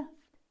as a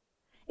gift.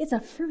 It's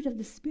a fruit of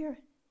the Spirit.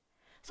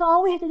 So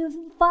all we have to do is,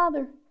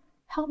 Father,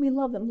 help me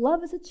love them.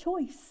 Love is a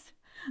choice.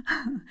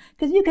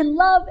 Because you can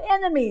love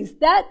enemies.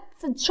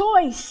 That's a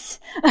choice.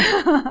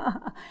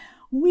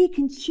 We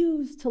can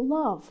choose to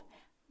love,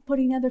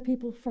 putting other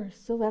people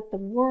first so that the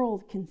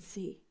world can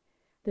see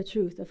the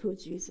truth of who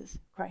Jesus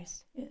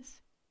Christ is.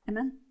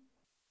 Amen?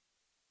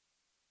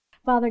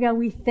 Father God,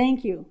 we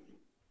thank you.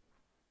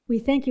 We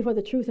thank you for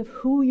the truth of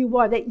who you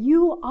are, that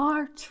you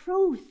are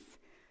truth.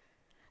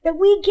 That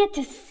we get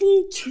to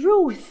see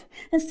truth.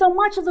 And so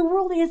much of the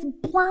world is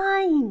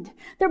blind.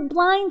 They're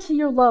blind to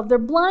your love. They're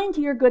blind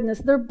to your goodness.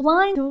 They're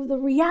blind to the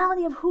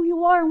reality of who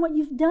you are and what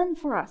you've done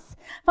for us.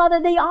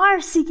 Father, they are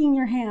seeking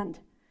your hand.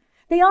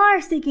 They are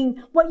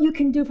seeking what you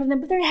can do for them,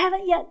 but they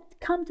haven't yet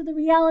come to the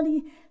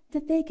reality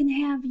that they can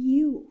have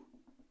you.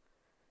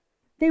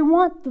 They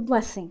want the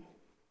blessing.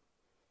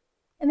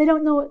 And they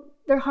don't know what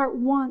their heart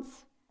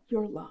wants,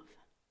 your love.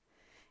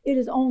 It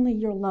is only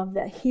your love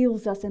that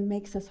heals us and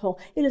makes us whole.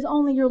 It is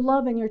only your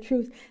love and your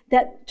truth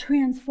that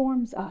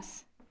transforms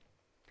us.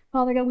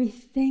 Father God, we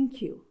thank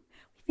you.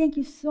 We thank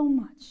you so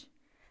much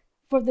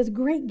for this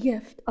great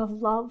gift of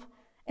love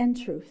and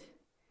truth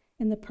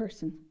in the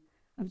person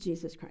of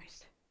Jesus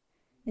Christ.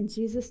 In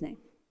Jesus' name,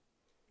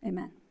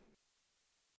 amen.